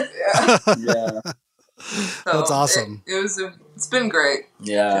it. Yeah. Yeah. So That's awesome. It's been great.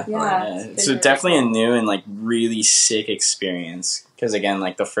 Yeah. Yeah, Yeah. it's been So really definitely a cool. new and like really sick experience. Because again,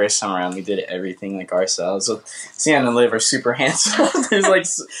 like the first time around, we did everything like ourselves. So Sienna and Liv are super handsome. There's like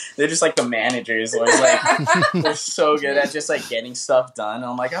they're just like the managers. Or like they're so good at just like getting stuff done. And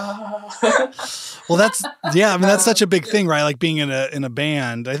I'm like, Well, that's I mean, that's such a big thing, right? Like being in a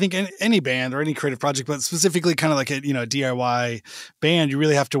band. I think any band or any creative project, but specifically kind of like a DIY band, you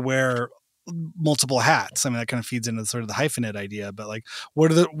really have to wear multiple hats. I mean, that kind of feeds into sort of the hyphenate idea. But like,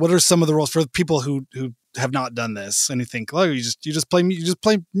 what are some of the roles for people who have not done this and you think, oh, you just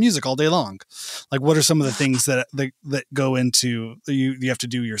play music all day long? Like, what are some of the things that go into you have to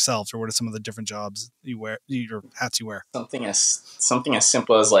do yourself, or what are some of the different jobs you wear, your hats you wear? something as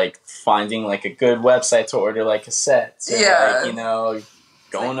simple as like finding like a good website to order like cassettes. Or, Yeah. like,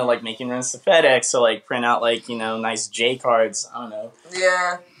 going to like making runs to FedEx to like print out like nice J cards. I don't know.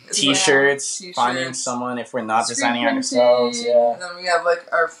 Yeah. T-shirts, Yeah. finding T-shirts. someone if we're not Screen designing printing. ourselves. Yeah. And then we have like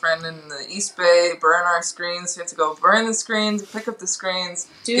our friend in the East Bay burn our screens. We have to go burn the screens, pick up the screens,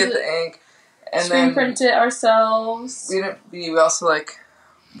 get the ink, and screen then print it ourselves. we also like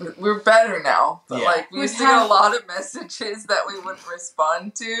we're better now, but Yeah. like we used to get a lot of messages that we wouldn't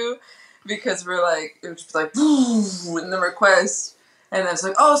respond to because we're like it was just like in the request. And then it's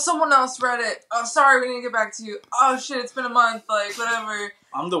like, oh, someone else read it. Oh, sorry, we didn't get back to you. Oh, shit, it's been a month. Like, whatever.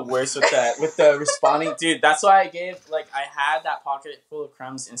 I'm the worst with that, with the responding. Dude, that's why I had that pocket full of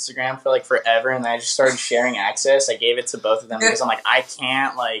Crumbs Instagram for like forever, and I just started sharing access. I gave it to both of them because I'm like, I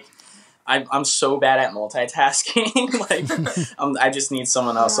can't, like, I'm so bad at multitasking. Like, I just need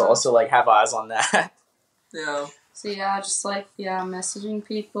someone else to also, like, have eyes on that. Yeah. So yeah, just like messaging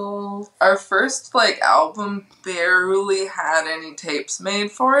people. Our first like album barely had any tapes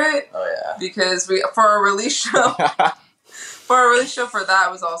made for it Oh, because for our release show yeah. for that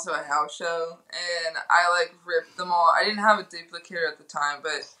was also a house show, and I like ripped them all. I didn't have a duplicator at the time,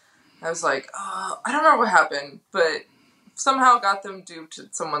 but I was like, oh, I don't know what happened, but somehow got them duped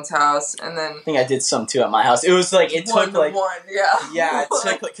at someone's house, and then I think I did some too at my house. It was like, it took like, yeah, it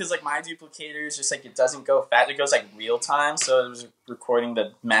took like, because like my duplicator is just like, it doesn't go fast, it goes like real time, so it was recording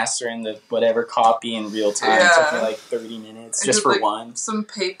the master and the whatever copy in real time. It took me like 30 minutes just for like, one. Some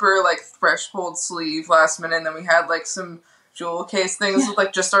paper like threshold sleeve last minute, and then we had like some jewel case things with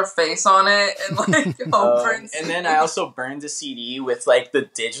like just our face on it and like and then I also burned the CD with like the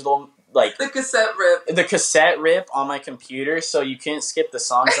digital, like the cassette rip on my computer, so you couldn't skip the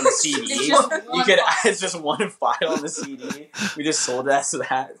songs on the CD. It's just one file on the CD. We just sold it as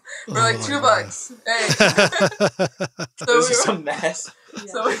that. We're like $2. Hey. It was just a mess. Yeah.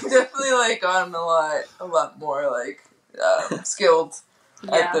 So we definitely like gotten a lot more like skilled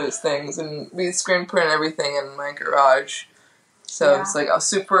at those things, and we screen print everything in my garage. So it's like I was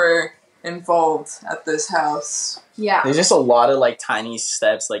super involved at this house. Yeah. There's just a lot of like tiny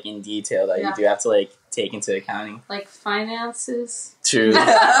steps like in detail that you do have to like take into accounting. Like finances. True.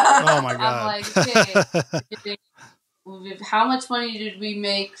 Oh my god. I'm like, okay, how much money did we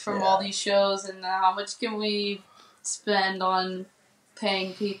make from all these shows, and how much can we spend on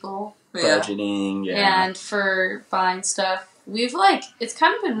paying people? Budgeting, and for buying stuff. We've it's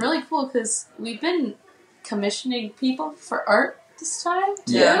kind of been really cool because we've been commissioning people for art this time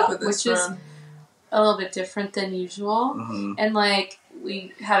too, which is a little bit different than usual. Mm-hmm. And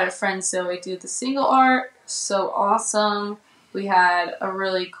we had our friend Zoe do the single art, so awesome. We had a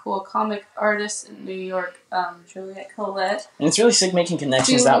really cool comic artist in New York, Juliette Colette. And it's really sick making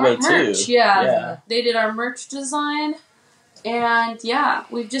connections that way merch. too. Yeah, they did our merch design, and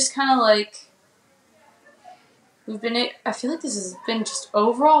we've just kind of I feel like this has been just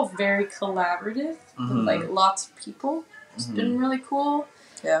overall very collaborative with lots of people. It's been really cool.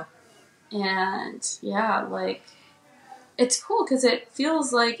 Yeah. And it's cool because it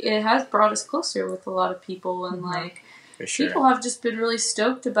feels like it has brought us closer with a lot of people, and For sure. people have just been really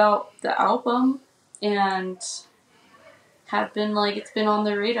stoked about the album and have been it's been on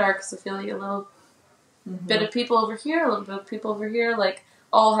their radar because I feel like a little bit of people over here, a little bit of people over here,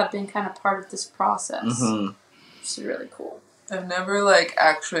 all have been kind of part of this process. Mm-hmm. Which is really cool. I've never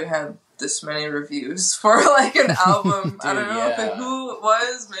actually had this many reviews for an album. Dude, I don't know who it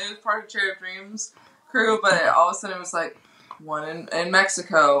was. Maybe it was part of Cherry Dreams crew, but all of a sudden it was one in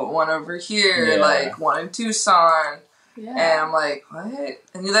Mexico, one over here, one in Tucson, Yeah. And I'm like, what?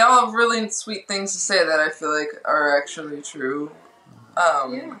 And they all have really sweet things to say that I feel like are actually true,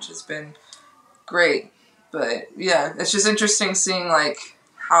 which has been great. But yeah, it's just interesting seeing like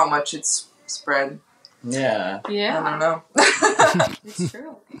how much it's spread. Yeah. Yeah. I don't know. It's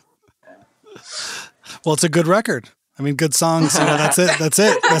true. Well, it's a good record. I mean, good songs. You know, that's it. That's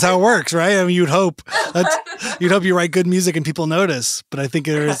it. That's how it works, right? I mean, you'd hope you write good music and people notice. But I think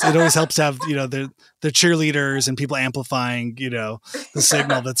it always helps to have, you know, the cheerleaders and people amplifying, you know, the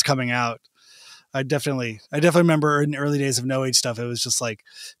signal that's coming out. I definitely remember in the early days of No Age stuff, it was just like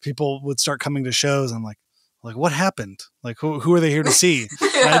people would start coming to shows. I'm like, what happened? Like, who are they here to see?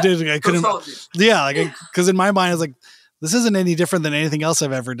 Yeah, I couldn't. Yeah, like, because in my mind, I was like, this isn't any different than anything else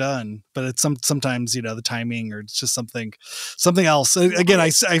I've ever done. But it's sometimes, you know, the timing or it's just something else. Again, I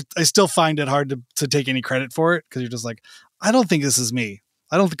still find it hard to take any credit for it because you're just like, I don't think this is me.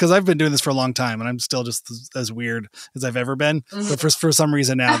 Because I've been doing this for a long time and I'm still just as weird as I've ever been. Mm-hmm. But for some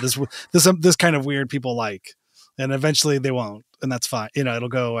reason now, this kind of weird people like, and eventually they won't, and that's fine. You know, it'll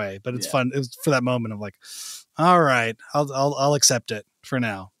go away. But it's fun. It's for that moment of like, all right, I'll accept it for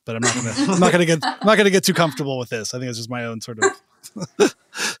now. But I'm not gonna get too comfortable with this. I think it's just my own sort of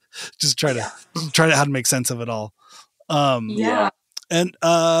just try to how to make sense of it all. And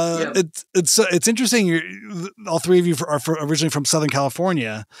it's interesting. All three of you are originally from Southern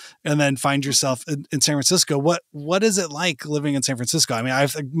California, and then find yourself in San Francisco. What is it like living in San Francisco? I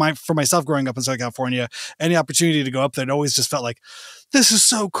mean, for myself, growing up in Southern California, any opportunity to go up there, it always just felt like this is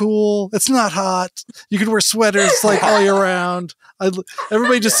so cool. It's not hot. You can wear sweaters like all year round.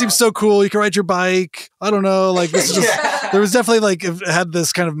 Everybody just seems so cool. You can ride your bike. I don't know. Like this is just, there was definitely like, it had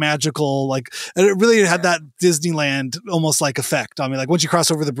this kind of magical, like, and it really had that Disneyland almost like effect on me. Like once you cross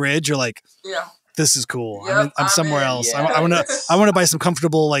over the bridge, you're like, this is cool. Yep, I'm somewhere else. Yeah. I want to buy some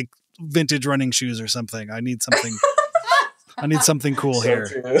comfortable, like vintage running shoes or something. I need something cool here.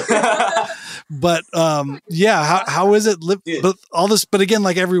 But how is it but all this, but again,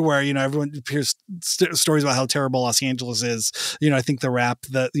 like everywhere, you know, everyone hears stories about how terrible Los Angeles is. You know, I think the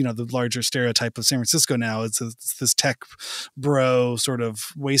the larger stereotype of San Francisco now is this tech bro sort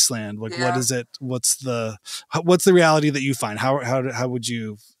of wasteland. Like what is it? What's the reality that you find? How would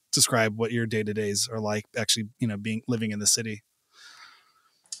you describe what your day-to-days are like actually, you know, living in the city?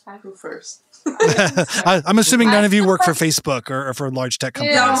 I go first. I'm assuming none of you work for Facebook or for large tech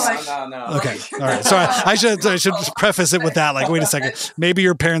companies. No. Okay. All right. Sorry. I should preface it with that. Like, wait a second. Maybe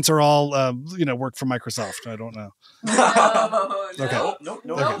your parents are all, work for Microsoft. I don't know. No. Okay.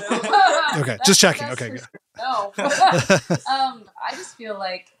 No. Okay. Just checking. Okay. Good. No. I just feel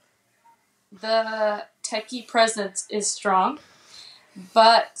like the techie presence is strong,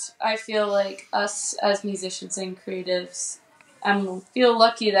 but I feel like us as musicians and creatives, I feel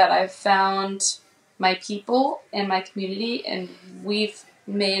lucky that I've found my people and my community, and we've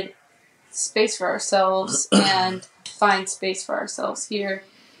made space for ourselves and find space for ourselves here.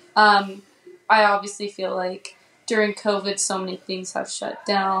 I obviously feel like during COVID, so many things have shut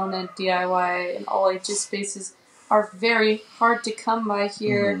down, and DIY and all ages spaces are very hard to come by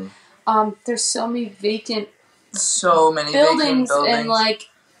here. There's so many vacant buildings and like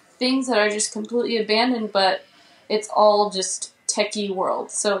things that are just completely abandoned, but it's all just techie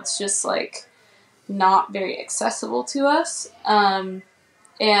world, so it's just like not very accessible to us. And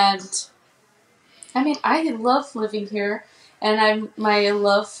I mean, I love living here, and my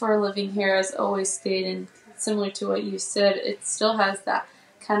love for living here has always stayed. And similar to what you said, it still has that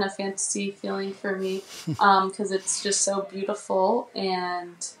kind of fantasy feeling for me, because it's just so beautiful,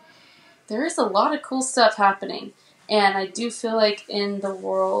 and there is a lot of cool stuff happening. And I do feel like in the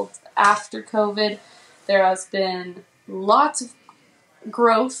world after COVID, there has been lots of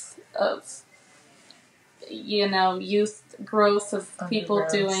growth of, you know, youth growth of people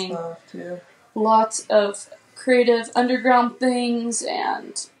doing lots of creative underground things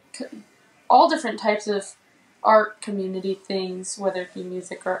and all different types of art community things, whether it be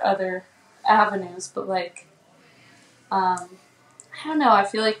music or other avenues. But like, I don't know, I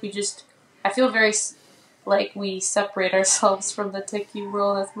feel like I feel very like we separate ourselves from the techie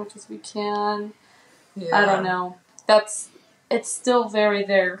world as much as we can. I don't know. It's still very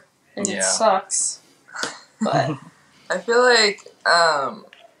there, and it sucks. But I feel like, I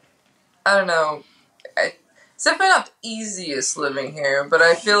don't know, it's definitely not the easiest living here, but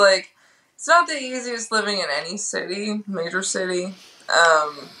I feel like it's not the easiest living in any city, major city. And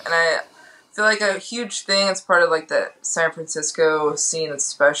I feel like a huge thing that's part of like the San Francisco scene that's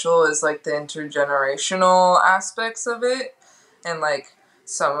special is like the intergenerational aspects of it. And like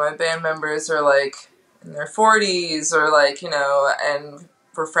some of my band members are like in their 40s or like, you know, and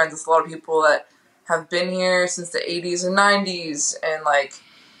we're friends with a lot of people that have been here since the 80s and 90s and like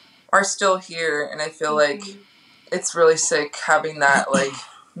are still here. And I feel like it's really sick having that like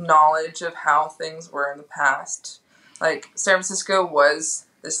knowledge of how things were in the past. Like San Francisco was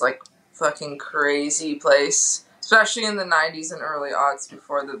this like fucking crazy place, especially in the 90s and early aughts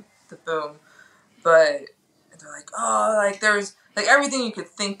before the boom. But they're like, oh, like there's like everything you could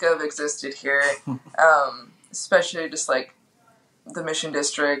think of existed here. Especially just like the Mission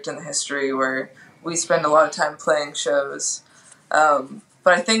District and the history where we spend a lot of time playing shows. But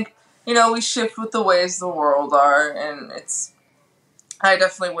I think, you know, we shift with the ways the world are, and I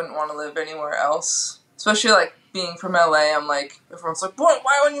definitely wouldn't want to live anywhere else. Especially like being from LA, I'm like, everyone's like, what?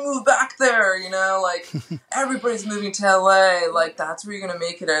 Why wouldn't you move back there? You know, like everybody's moving to LA. Like that's where you're gonna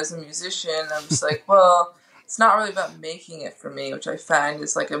make it as a musician. I'm just like, well, it's not really about making it for me, which I find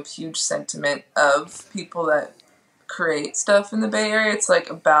is like a huge sentiment of people that create stuff in the Bay Area. It's like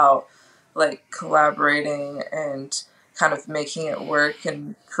about like collaborating and kind of making it work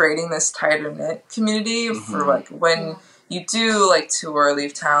and creating this tighter knit community for like when you do like tour or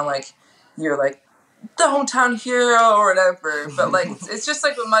leave town, like you're like the hometown hero or whatever, but like it's just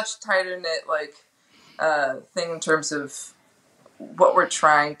like a much tighter knit like thing in terms of what we're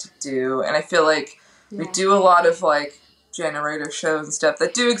trying to do. And I feel like we do a lot of like generator shows and stuff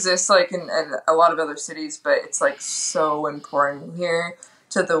that do exist like in a lot of other cities, but it's like so important here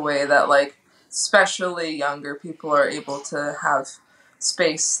to the way that like especially younger people are able to have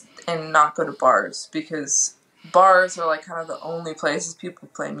space and not go to bars, because bars are like kind of the only places people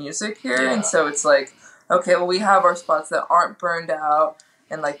play music here. And so it's like, okay, well we have our spots that aren't burned out,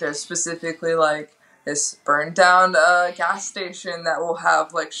 and like there's specifically like this burned down gas station that we'll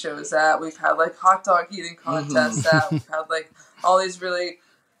have like shows at. We've had like hot dog eating contests at. We've had like all these really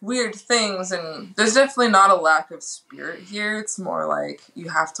weird things, and there's definitely not a lack of spirit here. It's more like you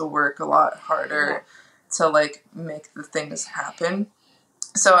have to work a lot harder to like make the things happen.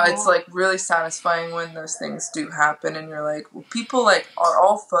 So it's like really satisfying when those things do happen and you're like, well, people like are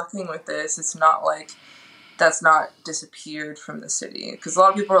all fucking with this. It's not like that's not disappeared from the city, because a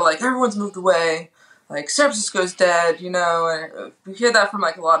lot of people are like, everyone's moved away, like San Francisco's dead, you know, and we hear that from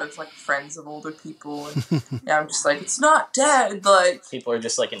like a lot of like friends of older people, and yeah, I'm just like, it's not dead, like people are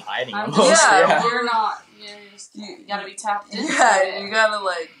just like in hiding almost. You're not, you gotta be tapped into it. You gotta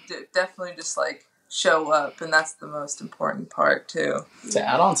like definitely just like show up, and that's the most important part too. To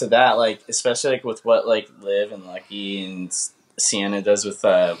add on to that, like especially like with what like Liv and Lucky and Sienna does with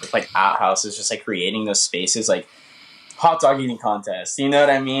like outhouses, just like creating those spaces, like hot dog eating contests, you know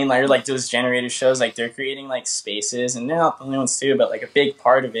what I mean? Like, or like those generator shows, like they're creating like spaces, and they're not the only ones too, but like a big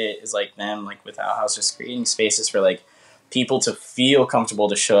part of it is like them, like with Outhouse, just creating spaces for like people to feel comfortable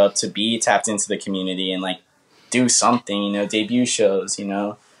to show up, to be tapped into the community and like do something, you know, debut shows, you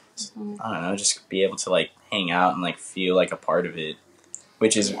know, I don't know, just be able to like hang out and like feel like a part of it,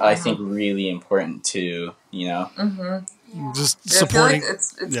 which is I think really important too, you know. Just supporting. I feel like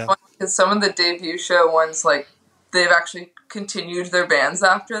it's fun because some of the debut show ones, like they've actually continued their bands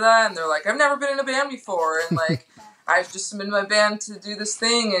after that, and they're like, I've never been in a band before, and like I've just submitted my band to do this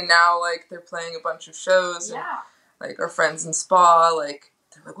thing, and now like they're playing a bunch of shows, and like our friends in Spa, like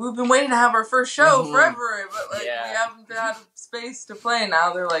they're like, we've been waiting to have our first show forever, but like we haven't had a space to play.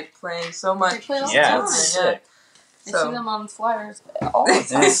 Now they're like playing so much. They play all the time. It's sick. I see them on flyers. And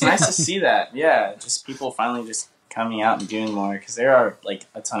it's nice to see that. Yeah, just people finally just coming out and doing more, because there are like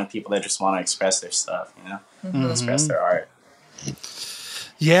a ton of people that just want to express their stuff, you know, express their art.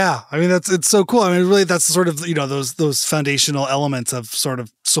 Yeah, I mean it's so cool. I mean, really, that's sort of, you know, those foundational elements of sort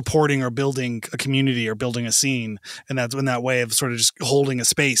of supporting or building a community or building a scene, and that's in that way of sort of just holding a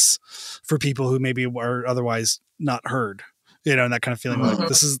space for people who maybe are otherwise not heard, you know, and that kind of feeling like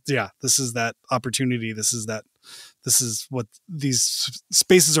this is that opportunity. This is what these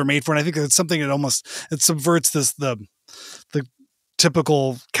spaces are made for. And I think it's something it subverts the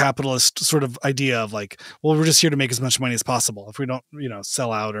typical capitalist sort of idea of like, well, we're just here to make as much money as possible. If we don't, you know,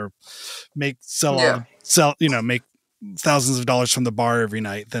 sell out or make thousands of dollars from the bar every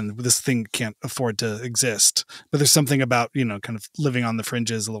night, then this thing can't afford to exist. But there's something about, you know, kind of living on the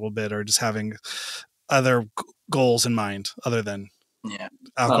fringes a little bit, or just having other goals in mind other than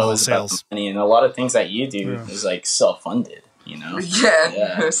alcohol sales. Money, and a lot of things that you do is like self-funded, you know.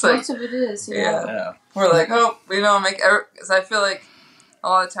 It's like most of it is. We're like, oh, we don't make because I feel like a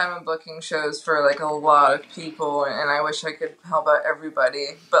lot of time I'm booking shows for like a lot of people, and I wish I could help out everybody,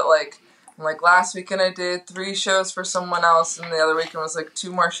 but like last weekend I did 3 shows for someone else, and the other weekend was like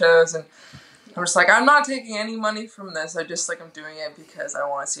 2 more shows, and I'm just like, I'm not taking any money from this. I just like, I'm doing it because I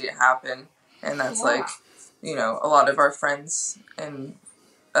want to see it happen. And that's like, you know, a lot of our friends and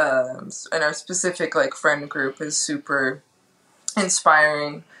and our specific like friend group is super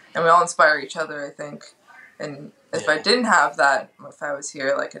inspiring, and we all inspire each other, I think. And if I didn't have that, if I was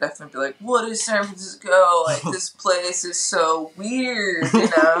here, like, I'd definitely be like, what is San Francisco? Like, this place is so weird, you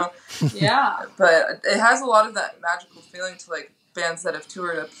know? Yeah. But it has a lot of that magical feeling to, like, bands that have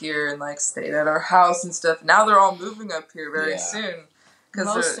toured up here and, like, stayed at our house and stuff. Now they're all moving up here very soon.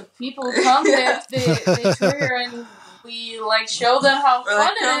 Most of people come there, they tour, and we, like, show them how fun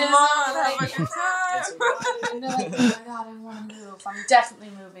like, it is. come on, have a good time. And they're like, oh my god, I want to move. I'm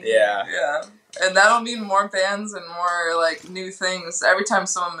definitely moving. Yeah. And that'll mean more bands and more, like, new things. Every time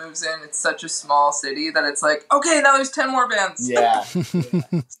someone moves in, it's such a small city that it's like, okay, now there's 10 more bands. Yeah.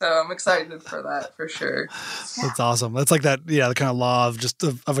 So I'm excited for that, for sure. That's awesome. That's like that, the kind of law of just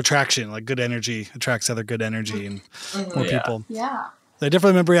of attraction, like good energy attracts other good energy and more people. Yeah. I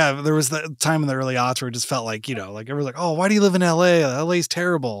definitely remember, there was that time in the early aughts where it just felt like, like everyone's like, oh, why do you live in LA? LA's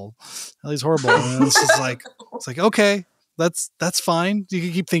terrible. LA's horrible. And it's just like, okay, that's fine. You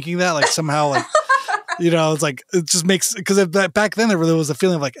can keep thinking that, like somehow, like, it's like, it just makes, because back then there was a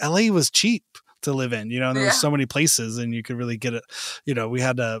feeling of like LA was cheap to live in, and there were so many places and you could really get it. We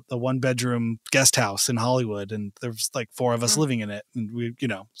had a 1-bedroom guest house in Hollywood and there was like 4 of us living in it. And we,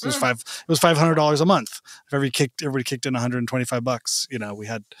 so it was $500 a month. If everybody kicked in $125, we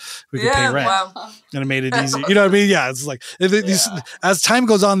could pay rent. Wow. And it made it easy. You know what I mean? Yeah. It's like, as time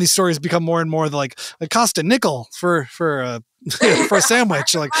goes on, these stories become more and more like it cost a nickel for for a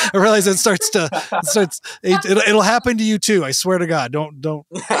sandwich. Like I realize it'll happen to you too. I swear to God, don't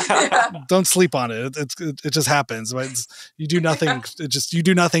sleep on it. It just happens. You do nothing. You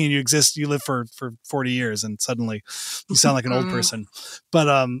do nothing and you exist. You live for 40 years and suddenly you sound like an old person.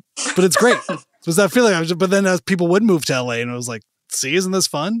 But it's great. It was that feeling. But then as people would move to LA and it was like, see, isn't this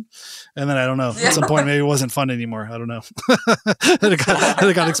fun? And then I don't know. At some point, maybe it wasn't fun anymore. I don't know.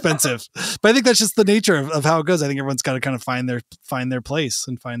 it got expensive. But I think that's just the nature of how it goes. I think everyone's got to kind of find their place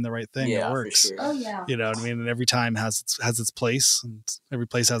and find the right thing that works. For sure. Oh yeah. You know what I mean? And every time has its place, and every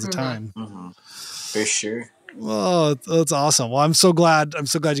place has a time. Mm-hmm. For sure. Well, that's awesome. Well, I'm so glad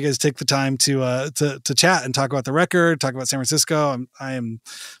you guys take the time to chat and talk about the record, talk about San Francisco. I am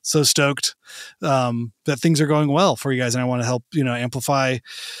so stoked that things are going well for you guys, and I want to help amplify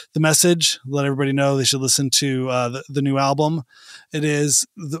the message. Let everybody know they should listen to the new album. It is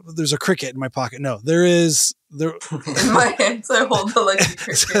there's a cricket in my pocket. No, there is. In my hands, I hold the lucky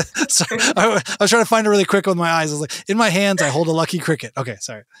cricket. Sorry, I was trying to find it really quick with my eyes. I was like, in my hands, I hold a lucky cricket. Okay,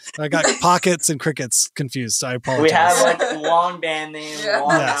 sorry. I got pockets and crickets confused, so I apologize. We have like a long band name,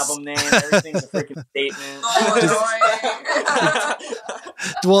 long album name. Everything's a freaking statement.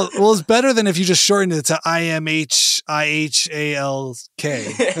 Well, it's better than if you just shortened it to IMHIHALK.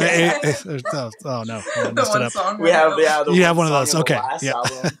 Oh no, I messed it up. We have you have one of those. Okay, yeah.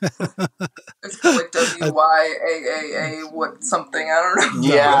 It's called like WYAAA what something, I don't know.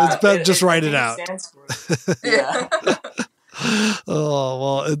 Yeah, it's better just write it out. Yeah. Oh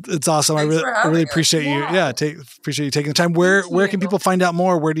well, it's awesome. I really appreciate you. Yeah, appreciate you taking the time. Where can people find out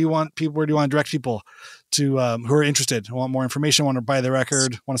more? Where do you want to direct people to who are interested, want more information, want to buy the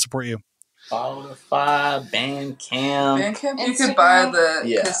record, want to support you? Spotify, Bandcamp. You could buy the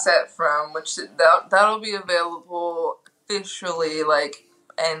cassette from, which that'll be available officially like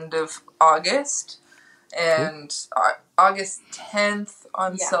end of August, and August 10th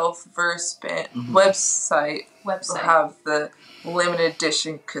on Self-Verse band website will have the limited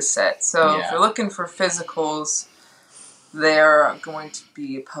edition cassette. So if you're looking for physicals, they're going to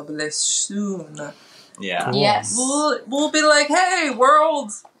be published soon. Yeah. Cool. Yes. We'll be like, hey,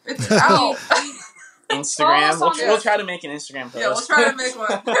 world, it's out. Instagram. We'll try to make an Instagram post. Yeah, we'll try to make one.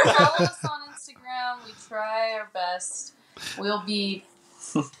 Follow us on Instagram. We try our best.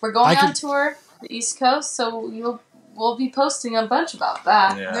 We're going on tour the East Coast, so we'll be posting a bunch about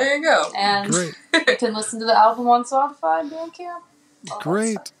that. Yeah. There you go. And you can listen to the album on Spotify and Bandcamp.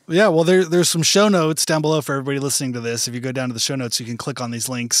 Great. Yeah, well, there's some show notes down below for everybody listening to this. If you go down to the show notes, you can click on these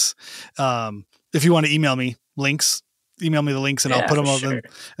links. If you want to email me the links and I'll put them up. And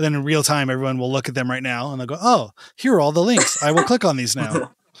then in real time, everyone will look at them right now and they'll go, oh, here are all the links. I will click on these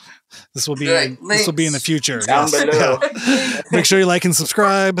now. This will be in the future. Down below. Yeah. Make sure you like and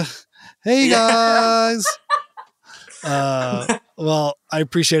subscribe. Hey guys. Well, I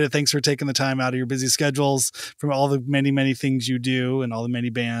appreciate it. Thanks for taking the time out of your busy schedules from all the many, many things you do and all the many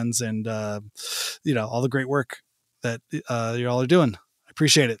bands and, all the great work that you all are doing. I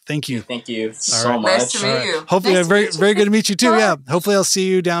appreciate it. Thank you. Thank you so much. Nice to meet you. Hopefully, very, very good to meet you too. Yeah. Hopefully I'll see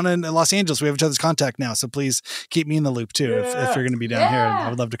you down in Los Angeles. We have each other's contact now. So please keep me in the loop too. If you're going to be down here, I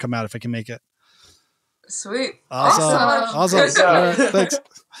would love to come out if I can make it. Sweet. Awesome. All right, thanks.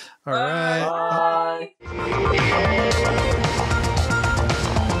 All right. Bye.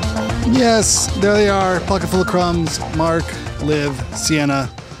 Yes, there they are. Pocket full of crumbs. Mark, Liv, Sienna.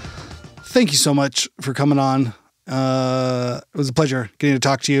 Thank you so much for coming on. It was a pleasure getting to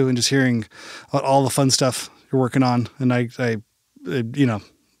talk to you and just hearing about all the fun stuff you're working on. And I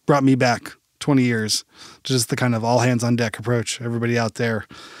brought me back 20 years. Just the kind of all hands on deck approach. Everybody out there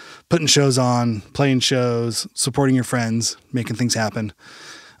putting shows on, playing shows, supporting your friends, making things happen.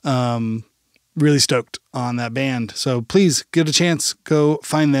 Really stoked on that band. So please get a chance, go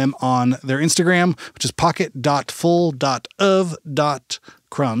find them on their Instagram, which is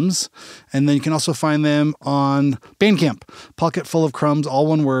pocket.full.of.crumbs. And then you can also find them on Bandcamp, pocketfulofcrumbs, all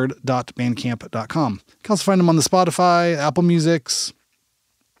one word, .bandcamp.com. You can also find them on the Spotify, Apple Musics,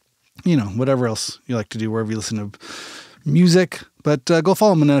 whatever else you like to do, wherever you listen to music. But go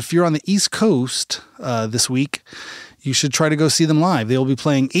follow them. And if you're on the East Coast this week, you should try to go see them live. They will be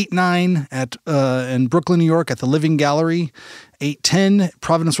playing 8-9 at in Brooklyn, New York at the Living Gallery, 8-10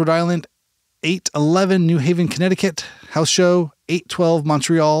 Providence, Rhode Island, 8-11 New Haven, Connecticut house show, 8-12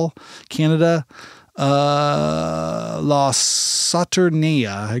 Montreal, Canada, La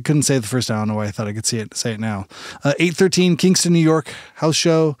Saturnalia. I couldn't say it the first time. I don't know why I thought I could say it now. 8-13 Kingston, New York house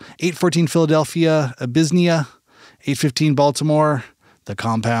show, 8-14 Philadelphia, Abyssinia, 8-15 Baltimore, The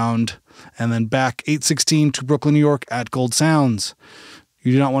Compound, and then back 8-16 to Brooklyn, New York at Gold Sounds.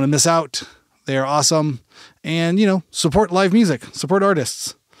 You do not want to miss out. They are awesome. And, support live music, support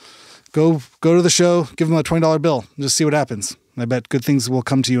artists. Go to the show, give them a $20 bill, just see what happens. I bet good things will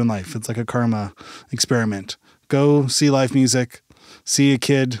come to you in life. It's like a karma experiment. Go see live music, see a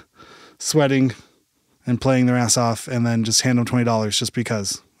kid sweating and playing their ass off, and then just hand them $20 just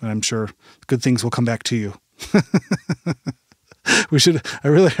because. And I'm sure good things will come back to you. I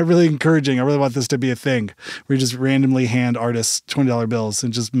really encouraging. I really want this to be a thing. We just randomly hand artists $20 bills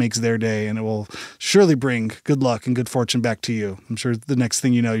and just makes their day, and it will surely bring good luck and good fortune back to you. I'm sure the next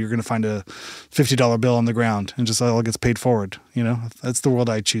thing you know, you're going to find a $50 bill on the ground and just all gets paid forward. That's the world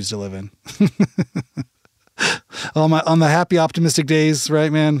I choose to live in. On the happy, optimistic days,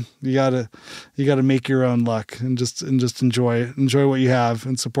 right, man? You gotta make your own luck and just enjoy what you have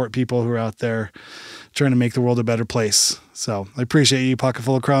and support people who are out there trying to make the world a better place. So I appreciate you, Pocket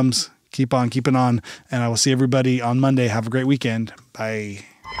Full of Crumbs. Keep on keeping on, and I will see everybody on Monday. Have a great weekend. Bye.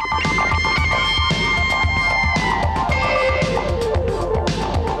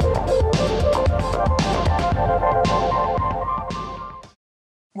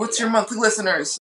 What's your monthly listeners?